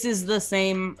like, this is the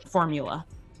same formula.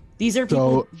 These are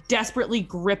people desperately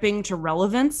gripping to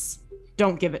relevance.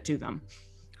 Don't give it to them.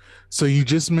 So you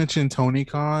just mentioned Tony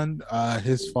Khan,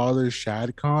 his father's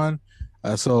Shad Khan.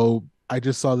 So I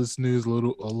just saw this news a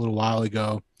little while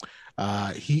ago.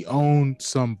 He owned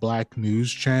some black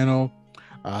news channel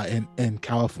in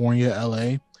California,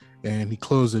 LA, and he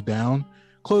closed it down.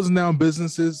 Closing down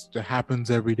businesses, that happens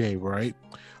every day, right?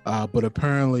 But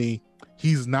apparently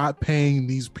he's not paying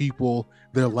these people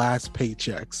their last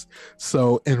paychecks.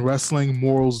 So in wrestling,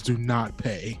 morals do not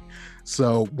pay.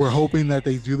 So we're hoping that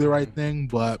they do the right thing,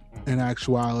 but in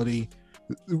actuality,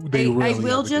 they really I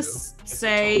will never just do.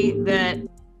 say that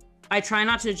I try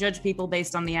not to judge people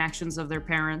based on the actions of their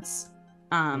parents.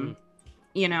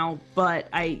 You know, but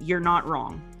you're not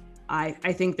wrong. I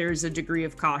think there's a degree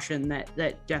of caution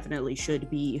that definitely should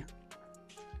be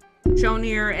shown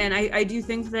here. And I do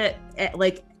think that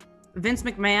like Vince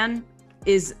McMahon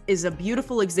is a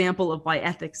beautiful example of why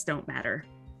ethics don't matter.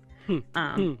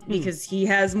 Because he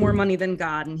has more money than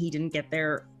God and he didn't get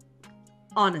there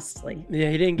honestly. Yeah,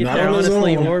 he didn't get Not there on his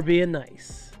honestly own. or being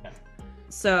nice.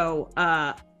 So,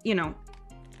 you know,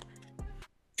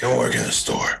 Don't work in the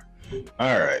store.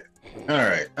 All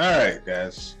right,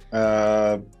 guys.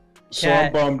 So Kat,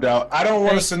 I'm bummed out. I don't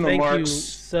want to send the thank you marks.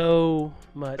 so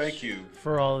much. Thank you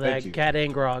for all of that, Thank you. Kat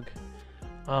and Grog.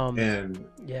 And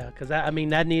Yeah, because I mean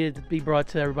that needed to be brought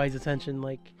to everybody's attention.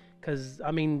 Like, because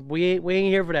I mean we ain't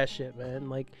here for that shit, man.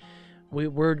 Like, we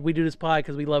do this pod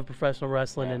because we love professional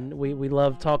wrestling and we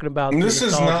love talking about. this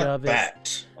is nostalgia not of it.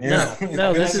 that.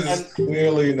 No, this is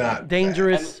clearly not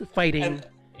dangerous fighting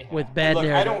with bad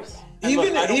narratives.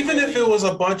 Even if it was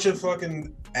a bunch of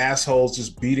fucking assholes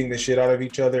just beating the shit out of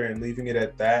each other and leaving it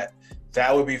at that,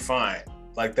 that would be fine.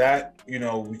 Like that,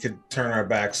 we could turn our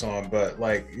backs on. But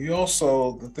like, you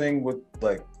also, the thing with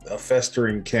like a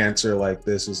festering cancer like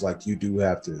this is like you do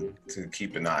have to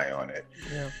keep an eye on it.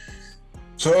 Yeah.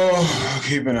 So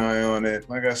keep an eye on it.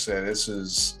 Like I said, this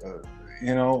is,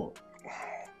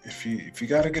 if you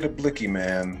got to get a blicky,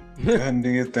 man, go ahead and do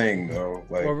your thing, though.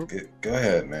 Like, go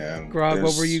ahead, man. Grog,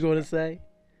 what were you going to say?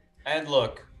 And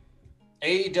look,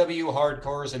 AEW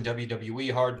hardcores and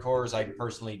WWE hardcores, I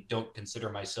personally don't consider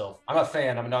myself. I'm a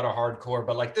fan. I'm not a hardcore,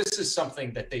 but like this is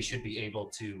something that they should be able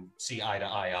to see eye to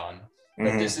eye on.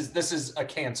 Like this is a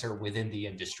cancer within the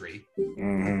industry.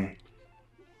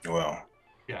 Well,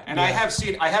 yeah, and I have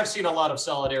seen a lot of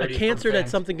solidarity. A cancer from that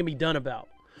fans. something can be done about.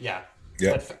 Yeah.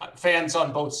 Yeah. But fans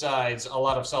on both sides, a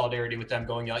lot of solidarity with them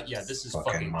going, yeah, this is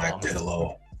fucking Mike dumb.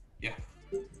 Pillow. Yeah.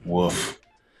 Woof.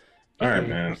 All right,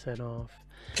 man. 80% off.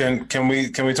 Can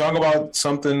we talk about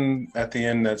something at the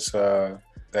end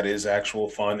that is actual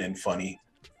fun and funny?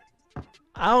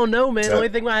 I don't know, man. The only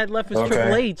thing I had left was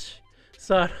Triple H.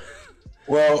 So.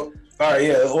 Well, all right,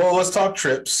 yeah. Well, let's talk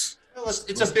trips. Well,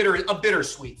 it's a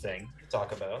bittersweet thing to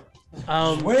talk about.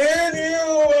 When you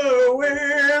are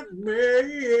with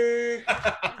me,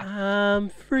 I'm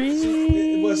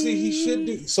free. Well, see, he should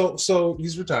do so.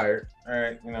 He's retired. All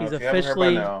right, he's if you haven't heard by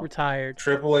officially now, retired.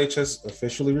 Triple H has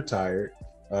officially retired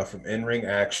from in-ring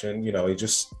action. He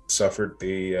just suffered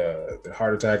the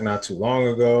heart attack not too long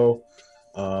ago.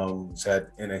 He's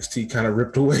had NXT kind of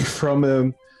ripped away from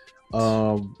him.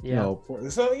 So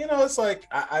it's like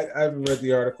I haven't read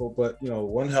the article, but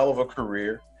one hell of a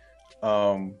career.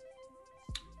 I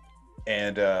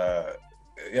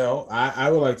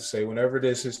would like to say whenever it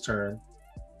is his turn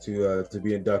to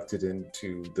be inducted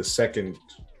into the second,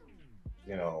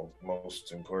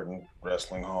 most important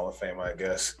wrestling Hall of Fame, I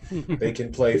guess they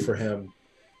can play for him.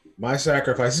 My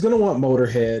Sacrifice. He's gonna want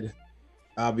Motorhead,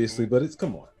 obviously, but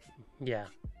come on. Yeah.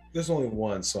 There's only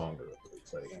one song to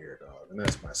play here, dog, and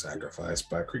that's My Sacrifice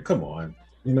by Creed. Come on,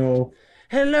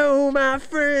 Hello, my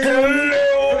friends.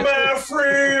 Hello, my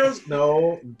friends.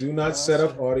 No, do not set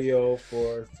up audio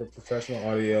for professional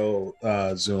audio.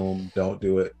 Zoom, don't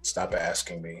do it. Stop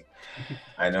asking me.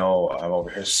 I know I'm over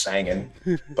here singing,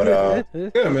 but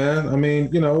yeah, man. I mean,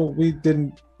 we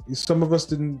didn't. Some of us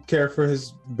didn't care for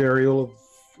his burial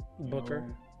of Booker.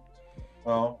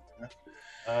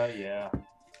 Yeah.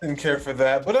 Didn't care for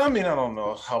that, but I mean, I don't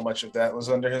know how much of that was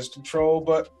under his control,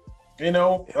 but I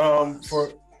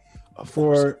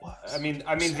mean,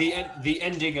 the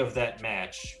ending of that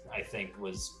match, I think,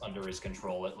 was under his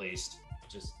control at least.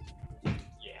 Just,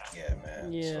 yeah,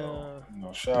 man. Yeah.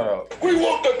 So, shout out. We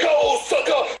want the gold,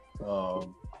 sucker!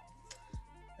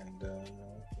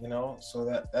 So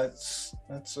that's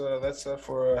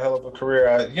for a hell of a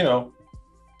career.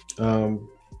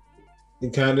 He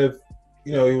kind of,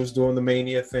 he was doing the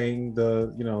Mania thing,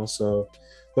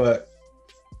 but.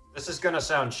 This is gonna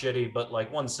sound shitty, but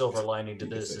like one silver lining to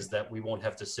this is that we won't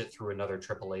have to sit through another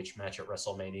Triple H match at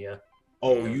WrestleMania.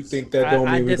 Oh, you think that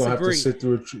don't mean we're gonna have to sit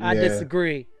through? I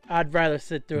disagree. I'd rather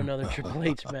sit through another Triple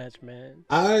H match, man.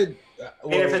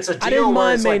 If it's a deal I didn't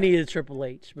mind like, Mania Triple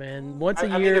H, man. Once a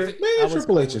year,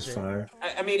 Triple H is fine.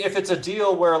 I mean, if it's a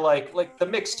deal where like the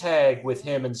mixed tag with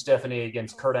him and Stephanie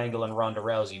against Kurt Angle and Ronda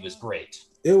Rousey was great.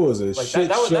 It was a shit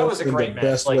that show was a in great the match.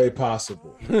 best way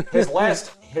possible. His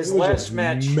last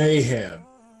match, mayhem.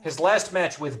 His last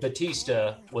match with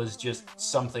Batista was just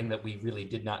something that we really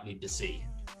did not need to see.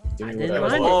 I didn't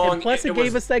mind it. And plus, it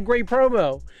gave us that great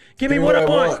promo. Give me what I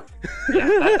want.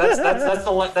 Yeah, that's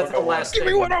the last thing.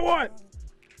 Give me what I want.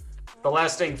 The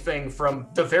lasting thing from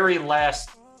the very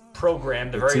last program,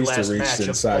 the very last match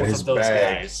of both of those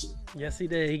guys. Yes, he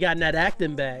did. He got in that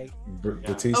acting bag.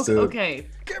 Batista. Okay.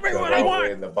 Give me what I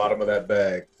want. In the bottom of that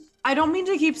bag. I don't mean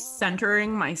to keep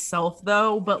centering myself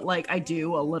though, but like I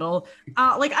do a little.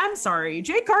 I'm sorry,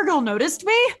 Jade Cargill noticed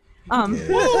me. That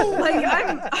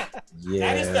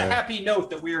is the happy note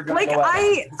that we are going to go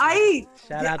I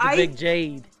shout out to Big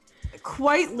Jade.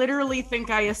 Quite literally think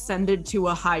I ascended to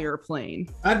a higher plane.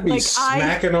 I'd be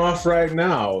smacking off right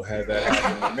now had that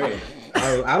happened to me.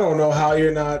 I don't know how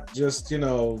you're not just,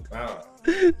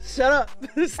 Shut up.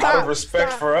 Stop. Out of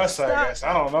respect Stop. for us, I Stop. guess.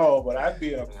 I don't know, but I'd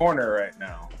be in a corner right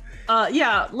now.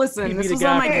 Yeah, listen, You this be was the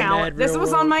guy on my from calendar. Mad This Real was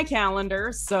World. on my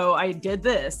calendar, so I did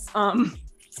this.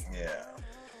 Yeah.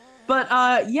 But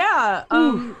yeah,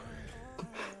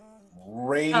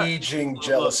 Raging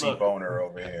jealousy look. boner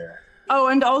over here. Oh,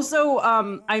 and also,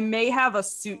 I may have a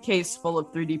suitcase full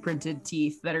of 3D printed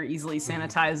teeth that are easily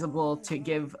sanitizable to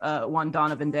give one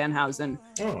Donovan Danhausen.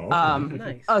 Oh,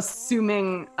 Nice.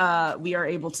 Assuming we are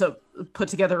able to put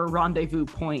together a rendezvous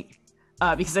point.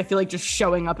 Because I feel like just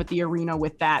showing up at the arena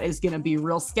with that is gonna be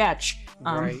real sketch.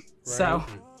 Right. So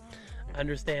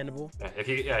Understandable. If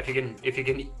you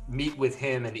can meet with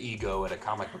him and Ego at a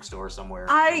comic book store somewhere.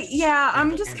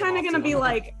 I'm just kind of gonna be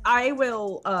like, I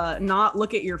will not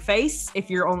look at your face if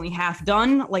you're only half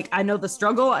done. Like, I know the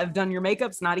struggle. I've done your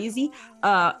makeup's not easy.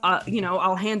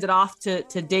 I'll hand it off to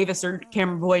Davis or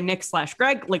camera boy Nick /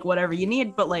 Greg, like whatever you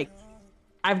need. But like,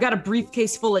 I've got a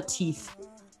briefcase full of teeth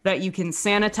that you can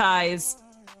sanitize.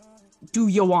 Do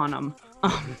you want them?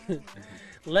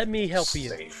 Let me help you.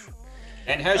 safe.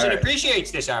 Danhausen Alright.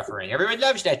 appreciates this offering. Everyone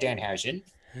loves that Danhausen.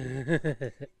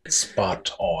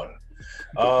 Spot on.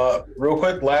 Real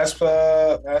quick, last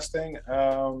thing.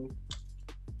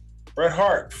 Bret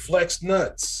Hart flexed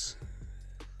nuts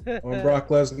on Brock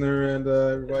Lesnar and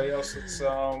everybody else. Let's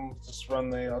I'll just run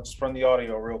the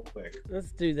audio real quick.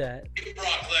 Let's do that.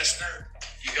 Brock Lesnar,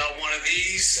 you got one of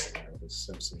these? The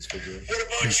Simpsons figure. What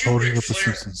about He's you, holding Ric up the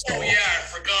Flair? Simpsons Oh doll. yeah, I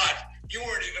forgot. You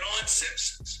weren't even on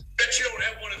Simpsons. Bet you don't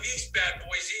have one of these bad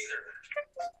boys either.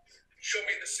 Show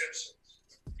me the Simpsons.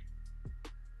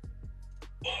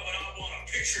 Why would I want a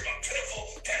picture of a pitiful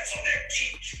pencil neck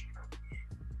geek?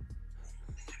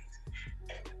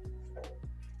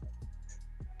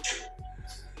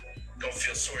 Don't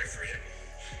feel sorry for him.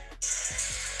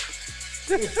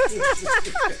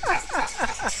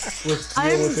 We're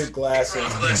still with the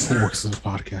glasses. Who works in the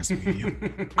podcast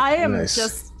medium? I am Nice.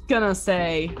 just gonna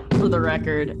say, for the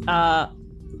record,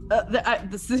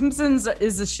 the Simpsons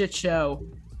is a shit show.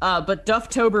 But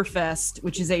Dufftoberfest,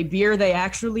 which is a beer they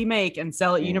actually make and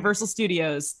sell at Universal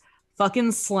Studios,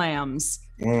 fucking slams.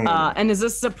 And is a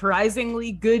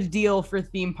surprisingly good deal for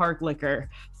theme park liquor.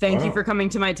 Thank you for coming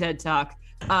to my TED Talk.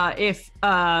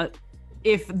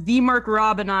 If the Mark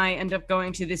Robb and I end up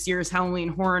going to this year's Halloween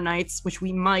Horror Nights, which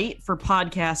we might for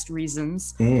podcast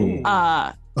reasons, we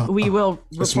will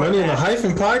There's report money in the back.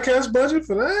 hyphen podcast budget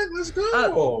for that. Let's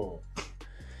go.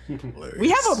 We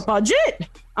have a budget.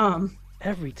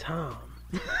 Every time.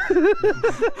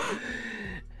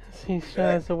 He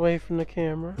shies away from the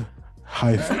camera.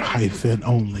 Hyphen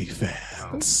only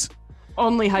fans.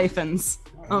 Only hyphens.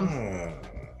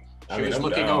 She was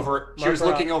looking over. She Mark was Robb.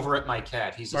 looking over at my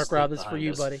cat. He's Mark asleep Robb, this is for behind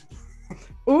you, us. buddy.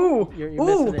 Ooh, You're ooh.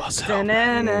 missing it. Bust it open.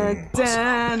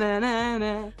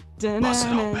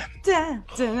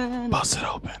 Bust it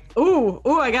open. Ooh,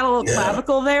 I got a little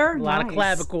clavicle there. A lot of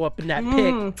clavicle up in that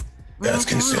pick. That's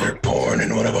considered porn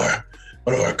in one of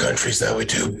our countries that we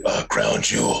do. Crown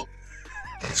Jewel.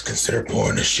 It's considered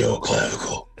porn to show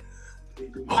clavicle.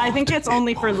 I think it's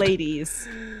only for ladies.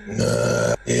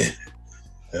 Yeah.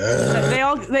 They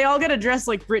all get to dress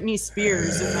like Britney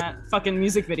Spears in that fucking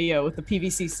music video with the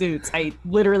PVC suits. I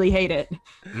literally hate it.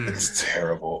 It's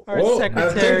terrible. Our Well, I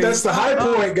secretary- think that's the high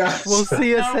point, guys.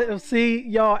 We'll see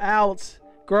y'all out.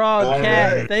 Grog, All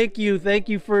Kat, right. thank you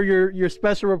for your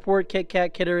special report,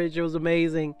 Kat Kitteridge. It was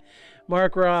amazing.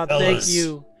 Mark Robb, thank Fellas.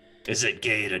 you. Is it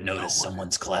gay to notice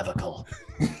someone's clavicle?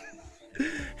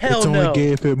 Hell It's only no.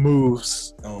 gay if it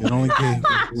moves. Oh. It only gay if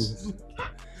it moves.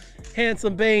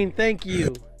 Handsome Bane, thank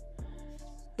you.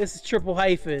 This is Triple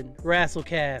Hyphen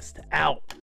Rasslecast out.